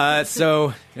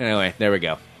 So anyway, there we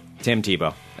go. Tim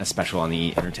Tebow, a special on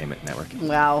the Entertainment Network.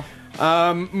 Wow.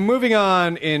 Moving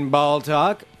on in ball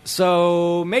talk.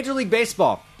 So Major League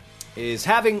Baseball is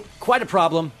having quite a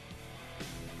problem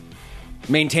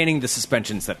maintaining the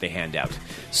suspensions that they hand out.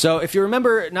 So if you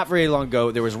remember, not very long ago,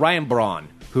 there was Ryan Braun,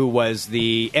 who was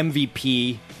the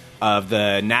MVP of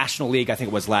the National League, I think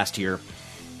it was last year.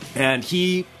 And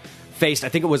he faced, I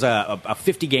think it was a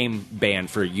 50-game ban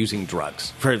for using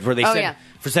drugs.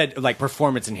 For said like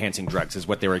performance-enhancing drugs is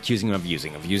what they were accusing him of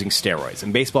using steroids.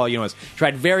 And baseball, has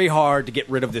tried very hard to get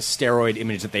rid of this steroid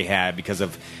image that they had because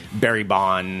of Barry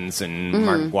Bonds and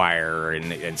Mark McGwire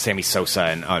and Sammy Sosa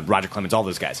and Roger Clemens, all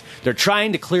those guys. They're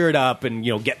trying to clear it up and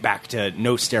get back to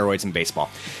no steroids in baseball.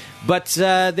 But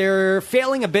they're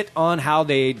failing a bit on how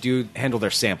they do handle their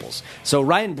samples. So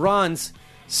Ryan Braun's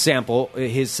sample,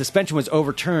 his suspension was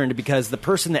overturned because the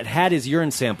person that had his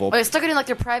urine sample... Well, they stuck it in like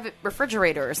their private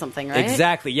refrigerator or something, right?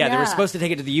 Exactly, yeah. They were supposed to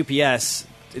take it to the UPS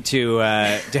to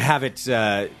have it,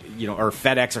 or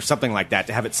FedEx or something like that,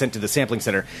 to have it sent to the sampling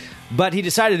center. But he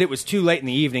decided it was too late in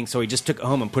the evening, so he just took it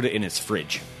home and put it in his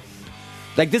fridge.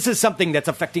 Like, this is something that's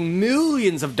affecting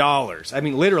millions of dollars. I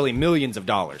mean, literally millions of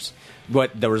dollars.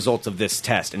 What the results of this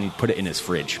test, and he put it in his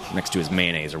fridge next to his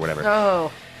mayonnaise or whatever.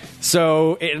 Oh.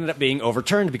 So it ended up being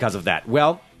overturned because of that.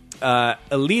 Well,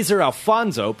 Eliezer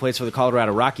Alfonso plays for the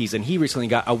Colorado Rockies, and he recently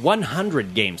got a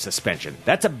 100-game suspension.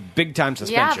 That's a big-time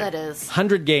suspension. Yeah, that is.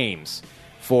 100 games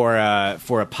for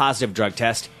a positive drug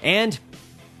test, and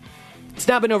it's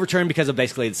now been overturned because of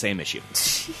basically the same issue.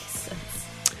 Jesus.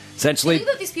 Essentially, Do you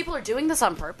think that these people are doing this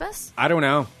on purpose? I don't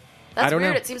know. That's I don't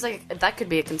weird. know. It seems like that could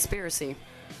be a conspiracy.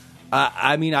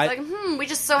 I mean, we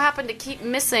just so happen to keep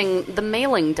missing the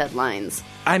mailing deadlines.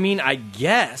 I mean, I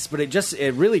guess, but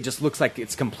it really just looks like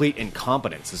it's complete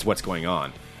incompetence is what's going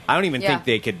on. I don't even think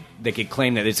they could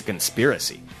claim that it's a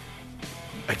conspiracy.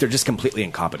 Like, they're just completely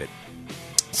incompetent.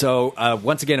 So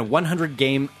once again, a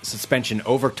 100-game suspension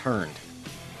overturned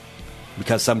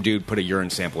because some dude put a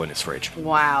urine sample in his fridge.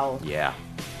 Wow. Yeah.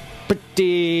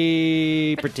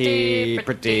 Pretty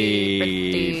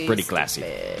classy.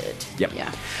 Yep.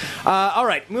 Yeah. All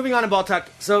right, moving on to Ball Talk.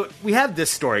 So we have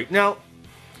this story. Now,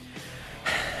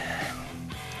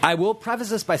 I will preface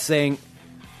this by saying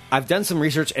I've done some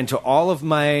research into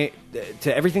to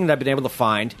everything that I've been able to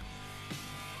find.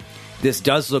 This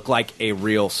does look like a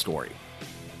real story.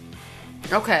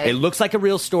 Okay. It looks like a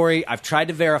real story. I've tried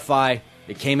to verify.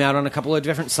 It came out on a couple of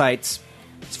different sites.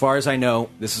 As far as I know,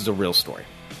 this is a real story.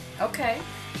 Okay.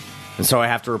 And so I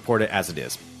have to report it as it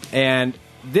is. And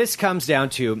this comes down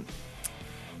to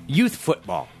youth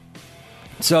football.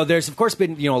 So there's, of course,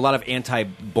 been a lot of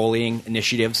anti-bullying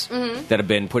initiatives that have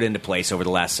been put into place over the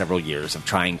last several years of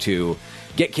trying to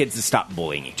get kids to stop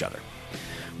bullying each other.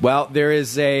 Well, there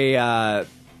is Sharon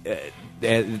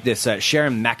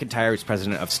McIntyre, who's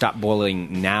president of Stop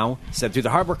Bullying Now, said, through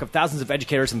the hard work of thousands of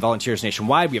educators and volunteers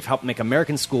nationwide, we have helped make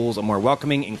American schools a more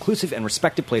welcoming, inclusive, and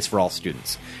respected place for all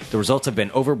students. The results have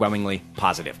been overwhelmingly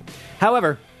positive.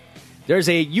 However, there's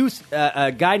a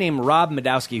guy named Rob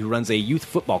Madowski who runs a youth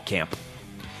football camp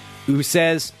who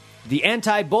says the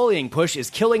anti-bullying push is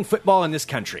killing football in this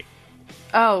country.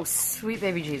 Oh, sweet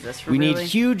baby Jesus. We need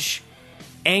huge,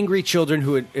 angry children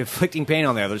who are inflicting pain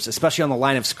on the others, especially on the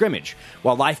line of scrimmage.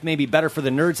 While life may be better for the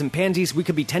nerds and pansies, we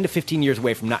could be 10 to 15 years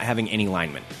away from not having any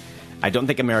linemen. I don't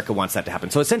think America wants that to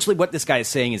happen. So essentially what this guy is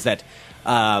saying is that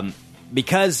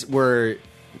because we're,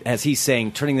 as he's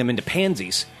saying, turning them into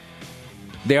pansies,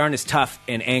 they aren't as tough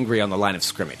and angry on the line of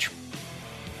scrimmage.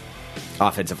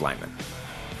 Offensive linemen.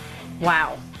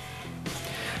 Wow.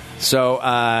 So,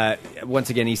 once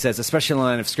again, he says, especially on the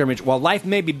line of scrimmage, while life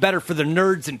may be better for the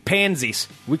nerds and pansies,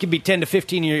 we could be 10 to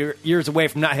 15 years away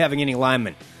from not having any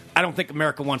linemen. I don't think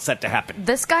America wants that to happen.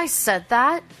 This guy said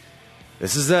that?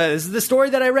 This is the story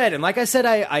that I read. And like I said,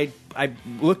 I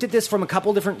looked at this from a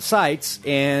couple different sites,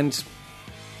 and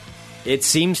it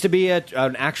seems to be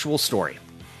an actual story.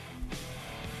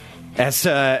 As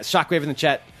Shockwave in the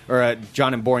chat, or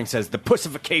John and Boring says, the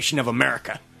pussification of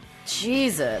America.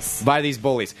 Jesus. By these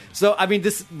bullies. So, I mean,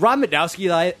 this Rob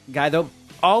Madowski guy, though,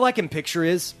 all I can picture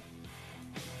is,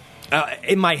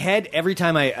 in my head, every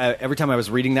time I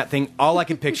was reading that thing, all I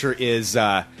can picture is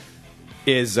Coach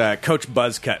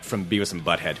Buzzcut from Beavis and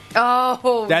Butthead.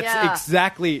 Oh, That's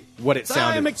exactly what it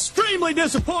sounded. I am extremely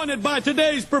disappointed by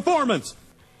today's performance.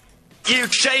 You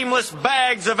shameless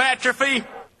bags of atrophy.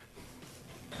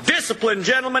 Discipline,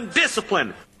 gentlemen,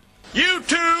 discipline. You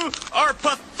two are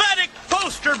pathetic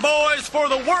poster boys for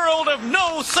the world of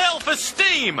no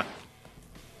self-esteem.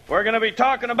 We're going to be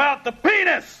talking about the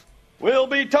penis. We'll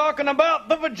be talking about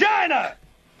the vagina.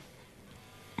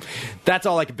 That's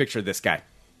all I can picture of this guy.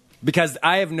 Because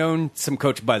I have known some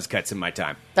Coach Buzzcuts in my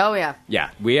time. Oh, yeah. Yeah,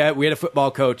 we had a football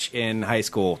coach in high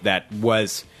school that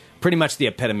was pretty much the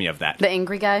epitome of that. The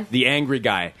angry guy? The angry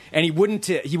guy. And he wouldn't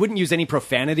use any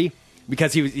profanity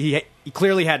because he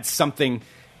clearly had something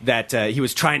that he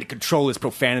was trying to control his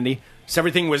profanity. So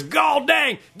everything was, gall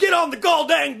dang, get on the gall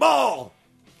dang ball.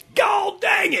 Gall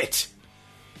dang it.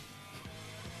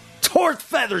 Torth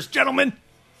feathers, gentlemen.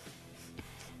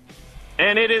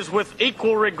 And it is with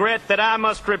equal regret that I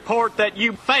must report that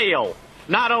you fail.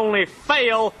 Not only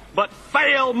fail, but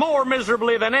fail more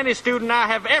miserably than any student I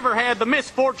have ever had the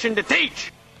misfortune to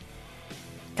teach.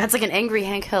 That's like an angry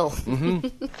Hank Hill.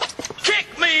 Mm-hmm.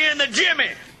 Kick me in the jimmy.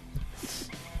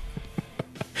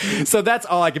 So that's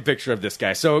all I can picture of this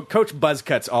guy. So Coach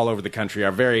Buzzcuts all over the country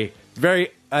are very,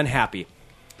 very unhappy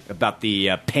about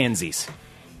the pansies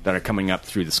that are coming up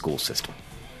through the school system.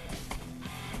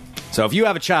 So if you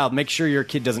have a child, make sure your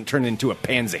kid doesn't turn into a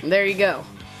pansy. There you go.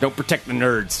 Don't protect the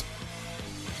nerds.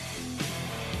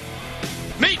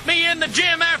 Meet me in the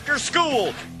gym after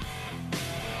school.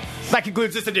 That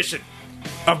concludes this edition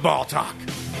of Ball Talk.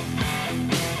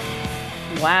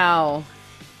 Wow.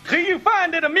 Do you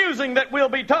find it amusing that we'll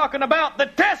be talking about the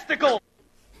testicle?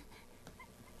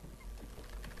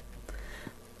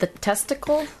 The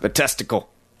testicle? The testicle.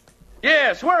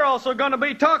 Yes, we're also going to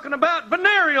be talking about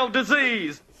venereal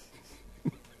disease.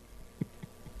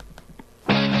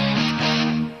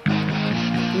 No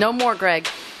more, Greg.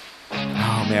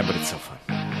 Oh, man, but it's so fun.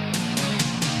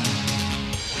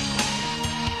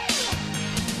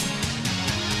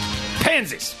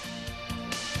 Pansies.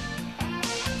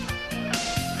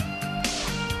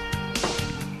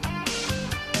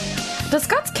 Does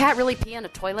Scott's cat really pee in a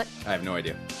toilet? I have no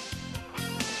idea.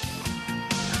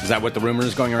 Is that what the rumor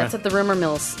is going around? That's what the rumor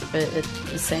mills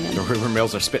is saying. The rumor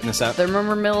mills are spitting this out? The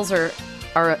rumor mills are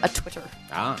a Twitter.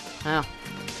 Ah. Oh.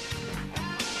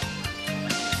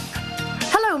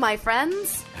 Hello, my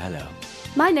friends. Hello.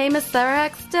 My name is Sarah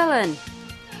X. Dillon.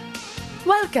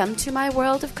 Welcome to my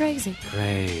world of crazy.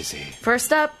 Crazy.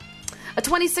 First up, a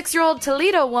 26-year-old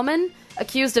Toledo woman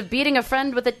accused of beating a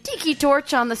friend with a tiki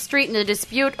torch on the street in a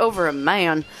dispute over a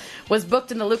man was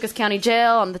booked in the Lucas County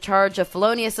Jail on the charge of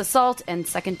felonious assault and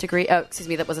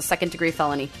that was a second-degree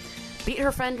felony. Beat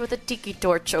her friend with a tiki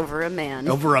torch over a man.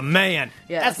 Over a man?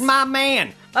 Yes. That's my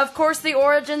man. Of course, the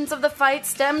origins of the fight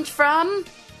stemmed from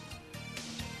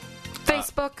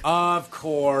Facebook. Of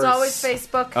course. It's always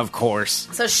Facebook. Of course.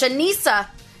 So Shanisa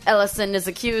Ellison is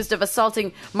accused of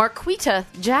assaulting Marquita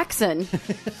Jackson.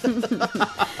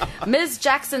 Ms.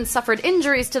 Jackson suffered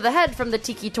injuries to the head from the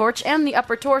tiki torch and the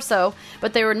upper torso,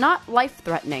 but they were not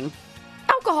life-threatening.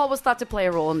 Alcohol was thought to play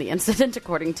a role in the incident,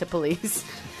 according to police.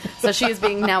 So she is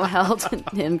being now held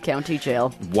in county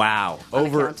jail. Wow.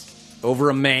 Over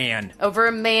a man. Over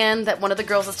a man that one of the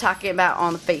girls was talking about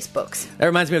on the Facebooks. That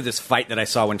reminds me of this fight that I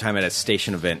saw one time at a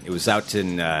station event. It was out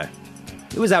in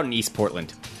East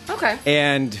Portland. Okay.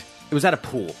 And it was at a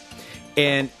pool.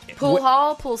 And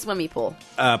hall, pool, swimming pool.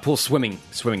 Pool swimming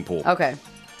pool. Okay.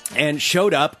 And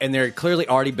showed up, and there had clearly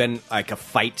already been like a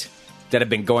fight that had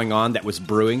been going on that was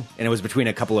brewing, and it was between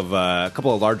a couple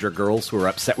of larger girls who were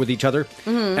upset with each other.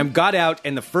 Mm-hmm. And got out,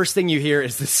 and the first thing you hear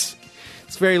is this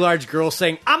very large girl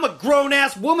saying, "I'm a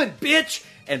grown-ass woman, bitch!"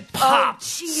 And pop,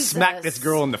 smacked this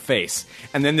girl in the face.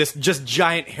 And then this just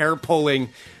giant hair-pulling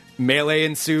melee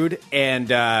ensued, and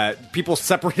people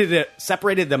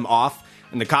separated them off,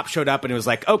 and the cop showed up, and it was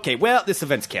like, okay, well, this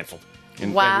event's canceled.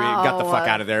 And we got the fuck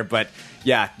out of there, but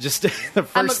yeah, just the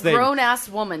first thing. I'm a grown-ass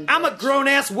woman, bitch. I'm a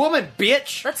grown-ass woman,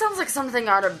 bitch! That sounds like something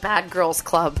out of Bad Girls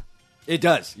Club. It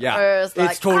does, yeah. Where it's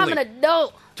like, totally, I'm an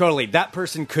adult. Totally. That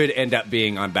person could end up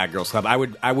being on Bad Girls Club.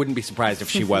 I wouldn't be surprised if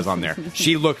she was on there.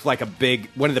 She looked like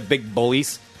one of the big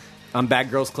bullies on Bad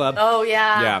Girls Club. Oh,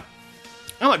 yeah. Yeah.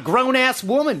 I'm a grown-ass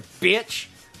woman, bitch.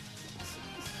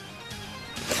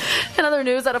 In other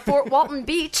news, out of Fort Walton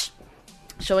Beach,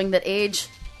 showing that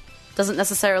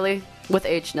with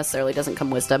age necessarily doesn't come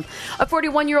wisdom. A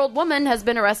 41-year-old woman has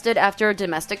been arrested after a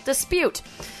domestic dispute.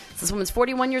 This woman's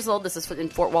 41 years old. This is in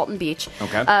Fort Walton Beach.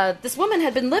 Okay. This woman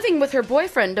had been living with her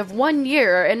boyfriend of 1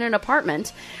 year in an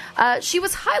apartment. She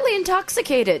was highly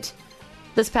intoxicated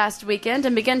this past weekend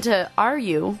and began to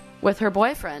argue with her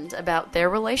boyfriend about their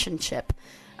relationship.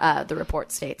 The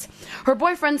report states. Her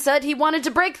boyfriend said he wanted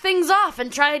to break things off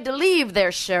and tried to leave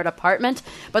their shared apartment,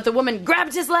 but the woman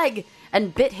grabbed his leg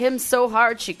and bit him so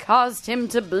hard she caused him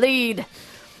to bleed.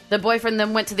 The boyfriend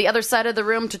then went to the other side of the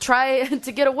room to try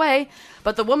to get away,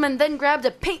 but the woman then grabbed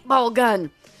a paintball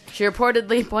gun. She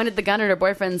reportedly pointed the gun at her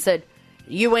boyfriend and said,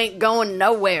 "You ain't going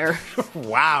nowhere."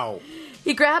 Wow.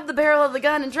 He grabbed the barrel of the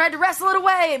gun and tried to wrestle it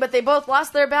away, but they both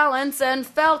lost their balance and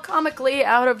fell comically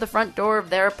out of the front door of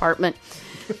their apartment.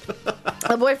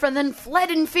 The boyfriend then fled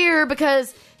in fear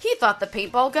because he thought the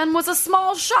paintball gun was a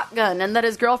small shotgun and that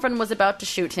his girlfriend was about to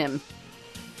shoot him.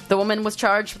 The woman was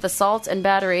charged with assault and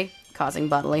battery, causing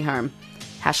bodily harm.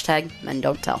 #Men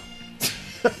don't tell.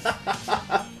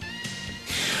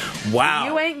 Wow.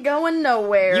 You ain't going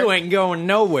nowhere. You ain't going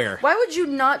nowhere. Why would you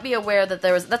not be aware that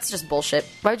there was... That's just bullshit.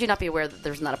 Why would you not be aware that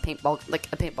there's not a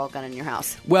paintball gun in your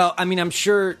house? Well, I mean, I'm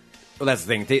sure... Well, that's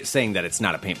the thing. Saying that it's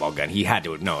not a paintball gun, he had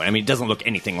to have known. I mean, it doesn't look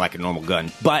anything like a normal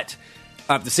gun. But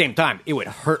at the same time, it would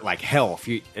hurt like hell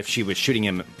if she was shooting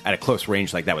him at a close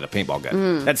range like that with a paintball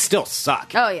gun. That'd still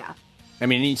suck. Oh, yeah. I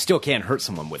mean, you still can't hurt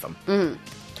someone with them.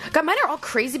 God, mine are all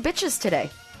crazy bitches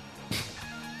today.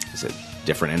 Is it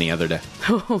different any other day?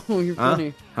 Oh, you're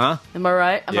funny. Huh? Am I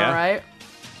right? Am I right?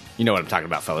 You know what I'm talking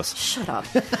about, fellas. Shut up.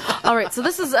 All right, so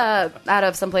this is out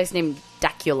of someplace named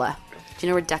Dacula. Do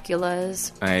you know where Dacula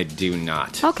is? I do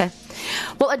not. Okay.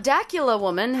 Well, a Dacula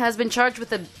woman has been charged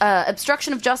with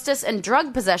obstruction of justice and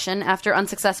drug possession after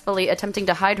unsuccessfully attempting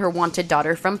to hide her wanted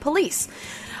daughter from police.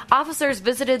 Officers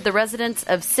visited the residence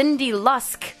of Cindy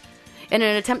Lusk in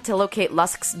an attempt to locate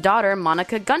Lusk's daughter,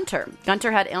 Monica Gunter.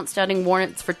 Gunter had outstanding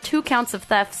warrants for 2 counts of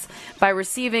thefts by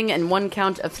receiving and 1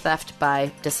 count of theft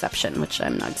by deception, which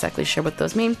I'm not exactly sure what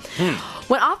those mean.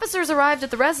 When officers arrived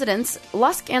at the residence,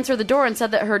 Lusk answered the door and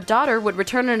said that her daughter would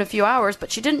return in a few hours,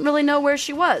 but she didn't really know where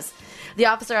she was. The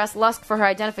officer asked Lusk for her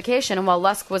identification, and while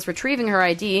Lusk was retrieving her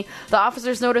ID, the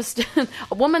officers noticed a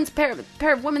woman's pair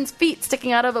of women's feet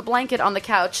sticking out of a blanket on the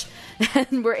couch,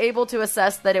 and were able to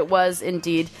assess that it was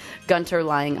indeed Gunter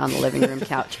lying on the living room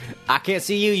couch. I can't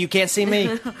see you, you can't see me.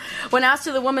 When asked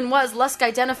who the woman was, Lusk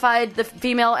identified the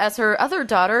female as her other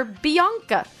daughter,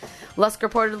 Bianca. Lusk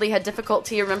reportedly had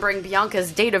difficulty remembering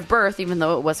Bianca's date of birth, even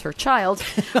though it was her child,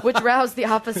 which roused the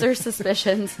officers'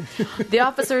 suspicions. The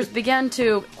officers began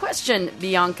to question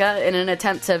Bianca in an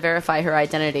attempt to verify her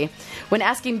identity. When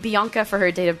asking Bianca for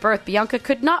her date of birth, Bianca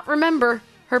could not remember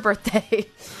her birthday.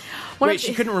 Wait,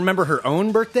 she couldn't remember her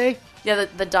own birthday? Yeah,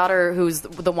 the daughter who's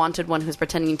the wanted one who's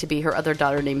pretending to be her other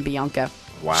daughter named Bianca.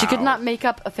 Wow. She could not make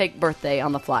up a fake birthday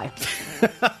on the fly.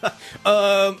 July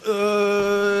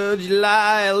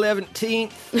 11th.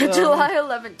 July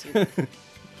 11th.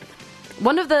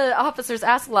 One of the officers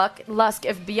asked Lusk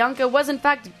if Bianca was in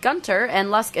fact Gunter,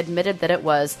 and Lusk admitted that it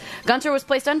was. Gunter was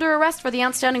placed under arrest for the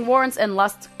outstanding warrants, and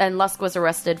Lusk was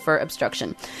arrested for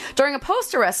obstruction. During a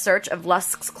post-arrest search of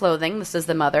Lusk's clothing, this is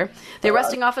the mother, the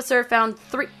arresting officer found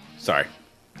 3... Sorry.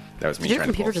 That was me Did your trying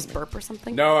to computer pull just burp or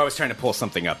something? No, I was trying to pull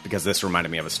something up because this reminded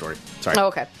me of a story. Sorry. Oh,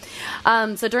 okay.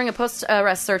 So during a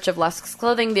post-arrest search of Lusk's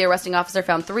clothing, the arresting officer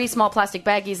found 3 small plastic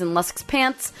baggies in Lusk's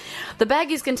pants. The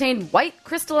baggies contained white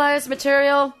crystallized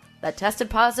material that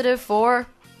tested positive for...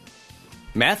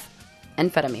 Meth?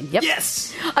 Amphetamine. Yep.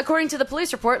 Yes! According to the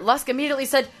police report, Lusk immediately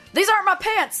said, "These aren't my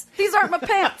pants! These aren't my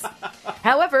pants!"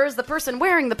 However, as the person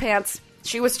wearing the pants,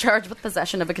 she was charged with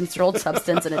possession of a controlled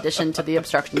substance in addition to the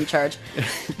obstruction charge.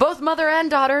 Both mother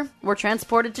and daughter were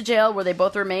transported to jail, where they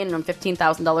both remain on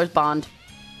 $15,000 bond.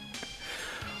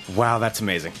 Wow, that's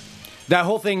amazing. That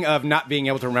whole thing of not being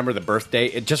able to remember the birthday,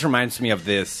 it just reminds me of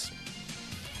this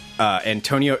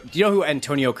Antonio... Do you know who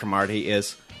Antonio Cromartie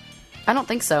is? I don't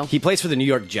think so. He plays for the New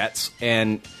York Jets,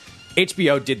 and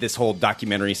HBO did this whole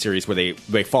documentary series where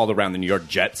they followed around the New York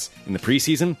Jets in the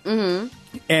preseason. Mm-hmm.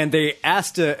 And they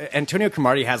asked... Antonio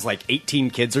Cromartie has like 18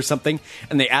 kids or something,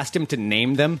 and they asked him to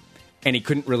name them, and he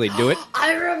couldn't really do it.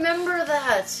 I remember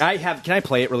that. Can I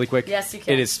play it really quick? Yes, you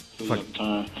can. It is... Time,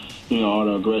 all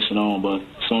the aggression on, but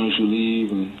as soon as you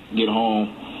leave and get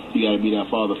home, you got to be that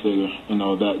father figure,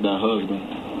 that husband.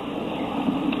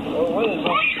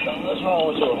 What's wrong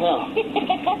with your hair?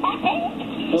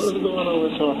 What is going on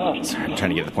with your hair? Sorry, I'm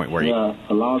trying to get to the point where you...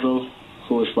 Alonzo,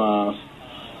 who is 5.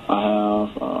 I have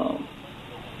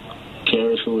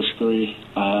Karis, who is 3.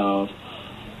 I have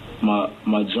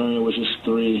my junior, which is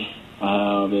 3. I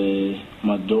have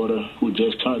my daughter, who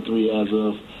just turned 3 as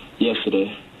of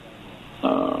yesterday.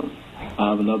 I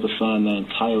have another son named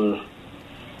Tyler.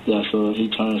 He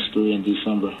turns 3 in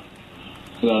December.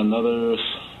 I got another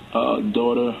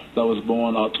daughter that was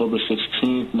born October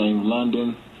 16th named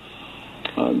London.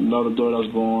 Another daughter that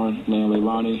was born named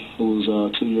Leilani, who's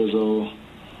 2 years old.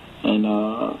 And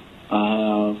I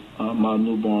have my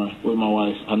newborn with my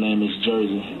wife. Her name is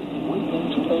Jersey.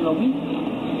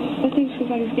 I think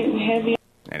somebody's getting heavy.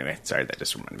 Anyway, sorry, that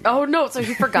just reminded me. Oh, no, so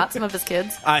he forgot some of his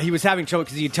kids? He was having trouble,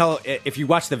 because you tell, if you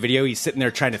watch the video, he's sitting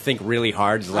there trying to think really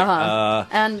hard. He's like,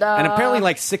 and apparently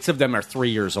like 6 of them are 3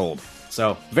 years old.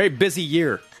 So, very busy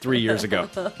year 3 years ago.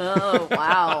 Oh,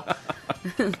 wow.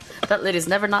 That lady's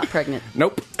never not pregnant.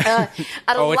 Nope.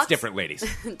 It's different ladies.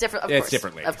 Different, of it's course.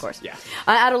 different ladies. Of course. Yeah.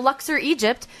 Out of Luxor,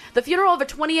 Egypt, the funeral of a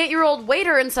 28-year-old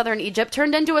waiter in southern Egypt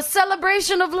turned into a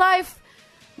celebration of life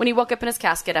when he woke up in his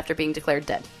casket after being declared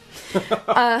dead.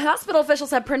 Hospital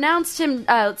officials have pronounced him,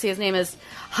 his name is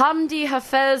Hamdi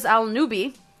Hafez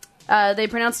Al-Nubi. They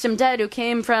pronounced him dead, who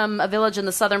came from a village in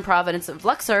the southern province of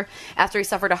Luxor after he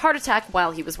suffered a heart attack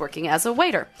while he was working as a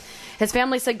waiter. His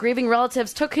family said grieving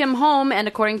relatives took him home and,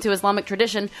 according to Islamic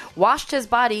tradition, washed his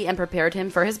body and prepared him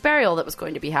for his burial that was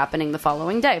going to be happening the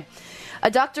following day.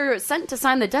 A doctor sent to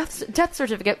sign the death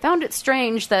certificate found it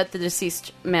strange that the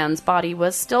deceased man's body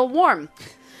was still warm.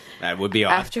 That would be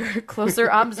odd. After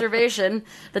closer observation,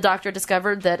 the doctor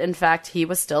discovered that, in fact, he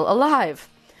was still alive.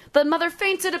 The mother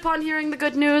fainted upon hearing the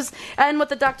good news, and with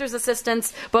the doctor's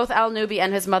assistance, both Al-Nubi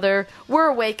and his mother were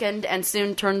awakened and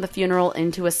soon turned the funeral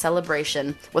into a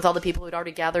celebration, with all the people who'd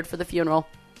already gathered for the funeral,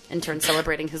 in turn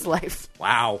celebrating his life.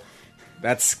 Wow.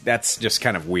 That's just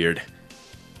kind of weird.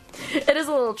 It is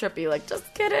a little trippy, like,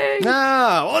 just kidding.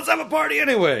 No, let's have a party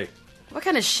anyway. What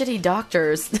kind of shitty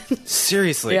doctors?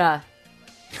 Seriously. Yeah.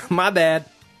 My bad.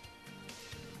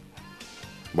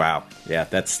 Wow. Yeah,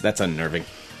 that's unnerving.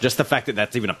 Just the fact that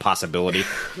that's even a possibility.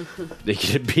 They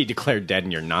could be declared dead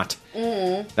and you're not.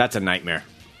 Mm-hmm. That's a nightmare.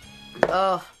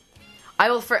 Oh. I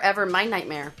will forever... My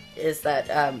nightmare is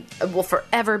that... will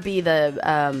forever be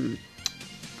the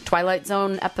Twilight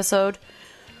Zone episode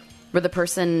where the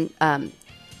person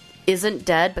isn't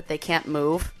dead, but they can't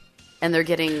move. And they're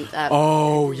getting...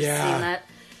 oh, yeah. Seen that?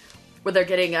 Where they're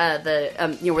getting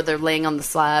where they're laying on the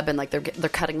slab and like they're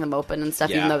cutting them open and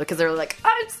stuff, even though because they're like,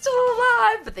 I'm still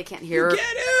alive, but they can't hear. Get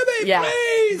me,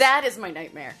 please. That is my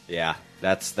nightmare. Yeah,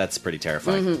 that's pretty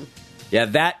terrifying. Mm-hmm. Yeah,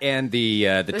 that and the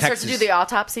they Texas... start to do the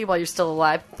autopsy while you're still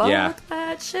alive. Fuck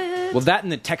that shit. Well, that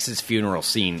and the Texas funeral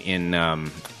scene in I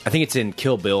think it's in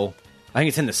Kill Bill. I think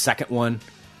it's in the second one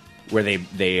where they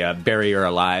bury her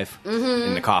alive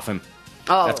in the coffin.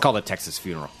 Oh, that's called a Texas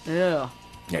funeral. Yeah.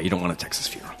 Yeah, you don't want a Texas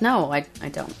funeral. No, I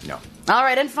don't. No. All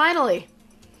right, and finally,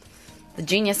 the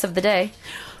genius of the day.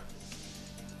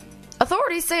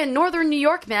 Authorities say a northern New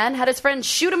York man had his friend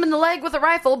shoot him in the leg with a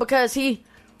rifle because he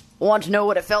wanted to know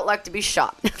what it felt like to be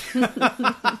shot.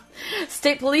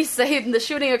 State police say the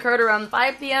shooting occurred around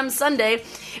 5 p.m. Sunday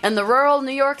in the rural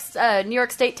New York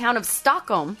State town of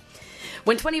Stockholm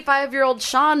when 25-year-old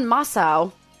Sean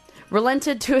Massow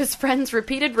relented to his friend's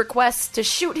repeated requests to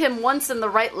shoot him once in the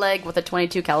right leg with a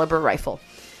 .22 caliber rifle.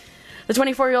 The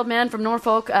 24-year-old man from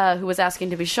Norfolk, who was asking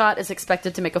to be shot, is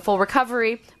expected to make a full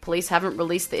recovery. Police haven't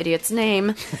released the idiot's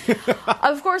name.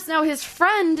 Of course, now his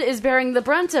friend is bearing the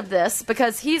brunt of this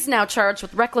because he's now charged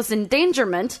with reckless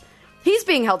endangerment. He's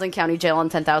being held in county jail on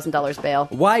 $10,000 bail.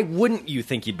 Why wouldn't you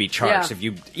think you'd be charged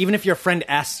even if your friend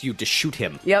asks you to shoot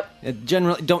him? Yep.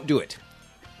 Generally, don't do it.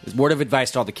 It's word of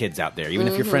advice to all the kids out there. Even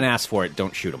if your friend asks for it,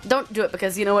 don't shoot him. Don't do it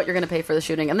because you know what? You're going to pay for the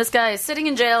shooting. And this guy is sitting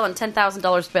in jail on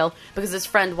 $10,000 bail because his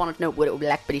friend wanted to know what it would be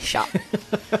like, but he shot.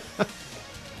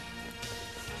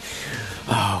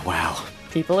 Oh, wow.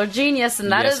 People are genius,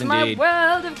 and that is indeed.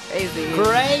 my world of crazy.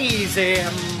 Crazy.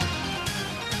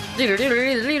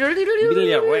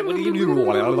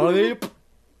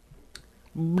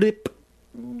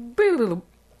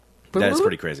 That's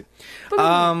pretty crazy.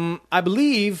 I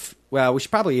believe, well, we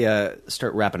should probably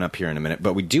start wrapping up here in a minute,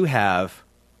 but we do have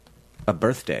a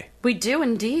birthday. We do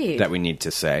indeed. That we need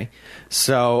to say.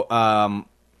 So, I'm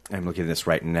looking at this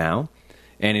right now,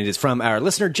 and it is from our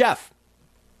listener, Jeff.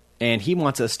 And he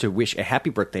wants us to wish a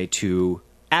happy birthday to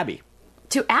Abby.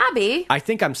 To Abby? I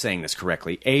think I'm saying this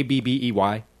correctly. Abbey?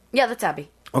 Yeah, that's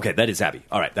Abby. Okay, that is Abby.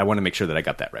 All right, I want to make sure that I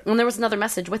got that right. And there was another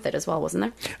message with it as well,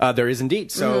 wasn't there? There is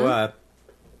indeed. So,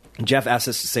 Jeff asked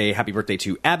us to say happy birthday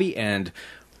to Abby and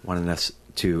wanted us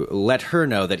to let her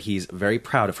know that he's very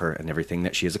proud of her and everything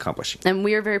that she is accomplishing. And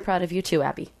we are very proud of you too,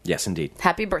 Abby. Yes, indeed.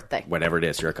 Happy birthday. Whatever it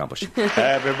is you're accomplishing.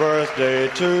 Happy birthday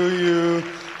to you.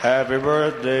 Happy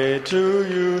birthday to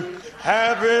you.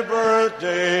 Happy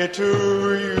birthday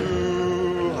to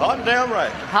you. Hot damn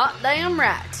right. Hot damn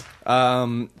right.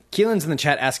 Keelan's in the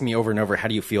chat asking me over and over, how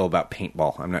do you feel about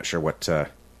paintball? I'm not sure what...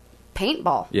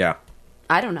 Paintball? Yeah.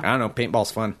 I don't know.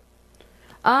 Paintball's fun.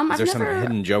 Is there some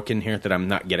hidden joke in here that I'm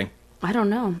not getting? I don't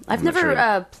know. I've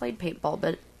never played paintball,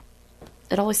 but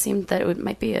it always seemed that it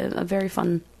might be a very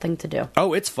fun thing to do.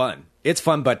 Oh, it's fun. It's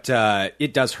fun, but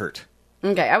it does hurt.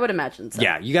 Okay, I would imagine so.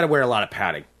 Yeah, you got to wear a lot of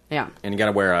padding. Yeah. And you got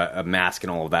to wear a mask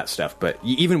and all of that stuff. But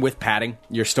even with padding,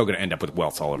 you're still going to end up with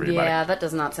welts all over your body. Yeah, that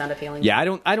does not sound appealing. Yeah,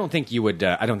 I don't think you would.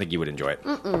 I don't think you would enjoy it.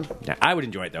 Yeah, I would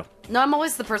enjoy it though. No, I'm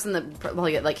always the person that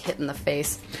probably get like hit in the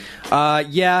face.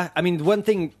 Yeah. I mean, one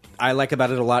thing I like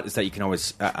about it a lot is that you can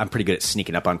always. I'm pretty good at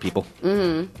sneaking up on people.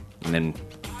 Mm-hmm. And then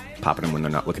popping them when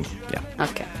they're not looking. Yeah.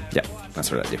 Okay. Yeah, that's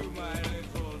what I do.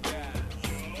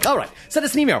 All right. Send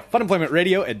us an email,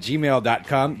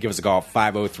 funemploymentradio@gmail.com. Give us a call,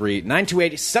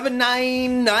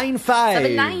 503-928-7995.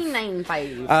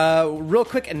 7995. Real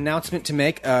quick announcement to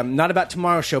make. Not about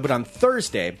tomorrow's show, but on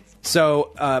Thursday.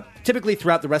 So, typically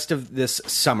throughout the rest of this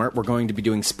summer, we're going to be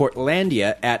doing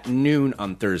Sportlandia at noon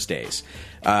on Thursdays.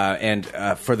 And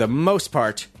for the most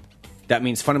part, that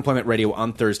means Fun Employment Radio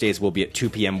on Thursdays will be at 2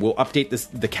 p.m. We'll update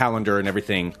the calendar and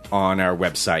everything on our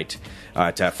website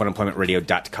at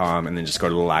funemploymentradio.com, and then just go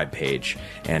to the live page,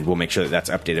 and we'll make sure that that's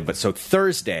updated. But so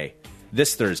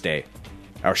this Thursday,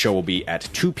 our show will be at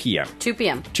 2 p.m. 2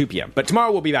 p.m. 2 p.m. But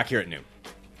tomorrow we'll be back here at noon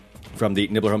from the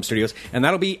Nibbler Home Studios, and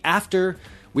that'll be after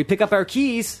we pick up our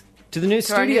keys to the new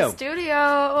studio. Our new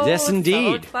studio. Yes,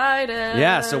 indeed. So excited.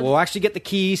 Yeah, so we'll actually get the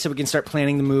keys so we can start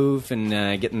planning the move and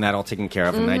getting that all taken care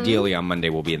of. And ideally on Monday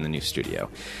we'll be in the new studio.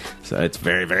 So it's a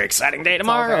very, very exciting day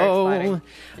tomorrow. Very exciting.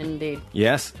 Indeed.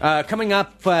 Yes. Coming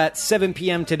up at 7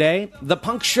 p.m. today, The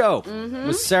Punk Show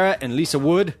with Sarah and Lisa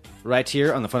Wood. right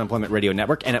here on the Funemployment Radio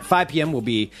Network. And at 5 p.m., we'll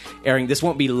be airing, this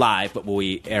won't be live, but we'll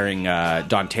be airing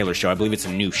Don Taylor's show. I believe it's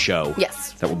a new show.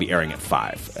 Yes. That will be airing at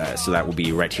 5. So that will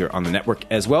be right here on the network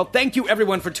as well. Thank you,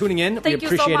 everyone, for tuning in. Thank we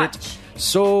appreciate you so much. it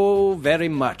so very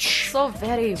much. So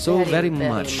very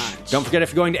much. Don't forget, if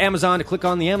you're going to Amazon, to click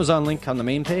on the Amazon link on the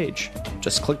main page.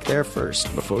 Just click there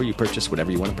first before you purchase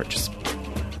whatever you want to purchase.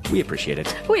 We appreciate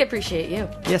it. We appreciate you.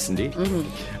 Yes, indeed.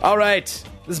 Mm-hmm. All right.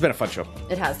 This has been a fun show.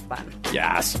 It has fun.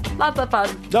 Yes. Lots of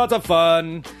fun. Lots of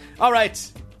fun. All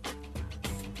right.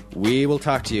 We will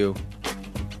talk to you.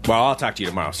 Well, I'll talk to you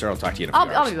tomorrow. Sarah will talk to you in a few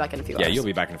hours. I'll be back in a few hours. Yeah, you'll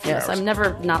be back in a few hours. Yes, I'm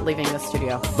never not leaving the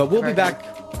studio. But we'll be back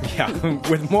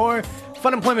with more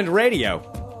Funemployment Radio.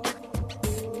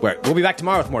 We'll be back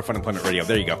tomorrow with more Funemployment Radio.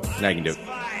 There you go. Now you can do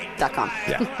it. .com.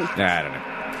 Yeah. I don't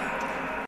know.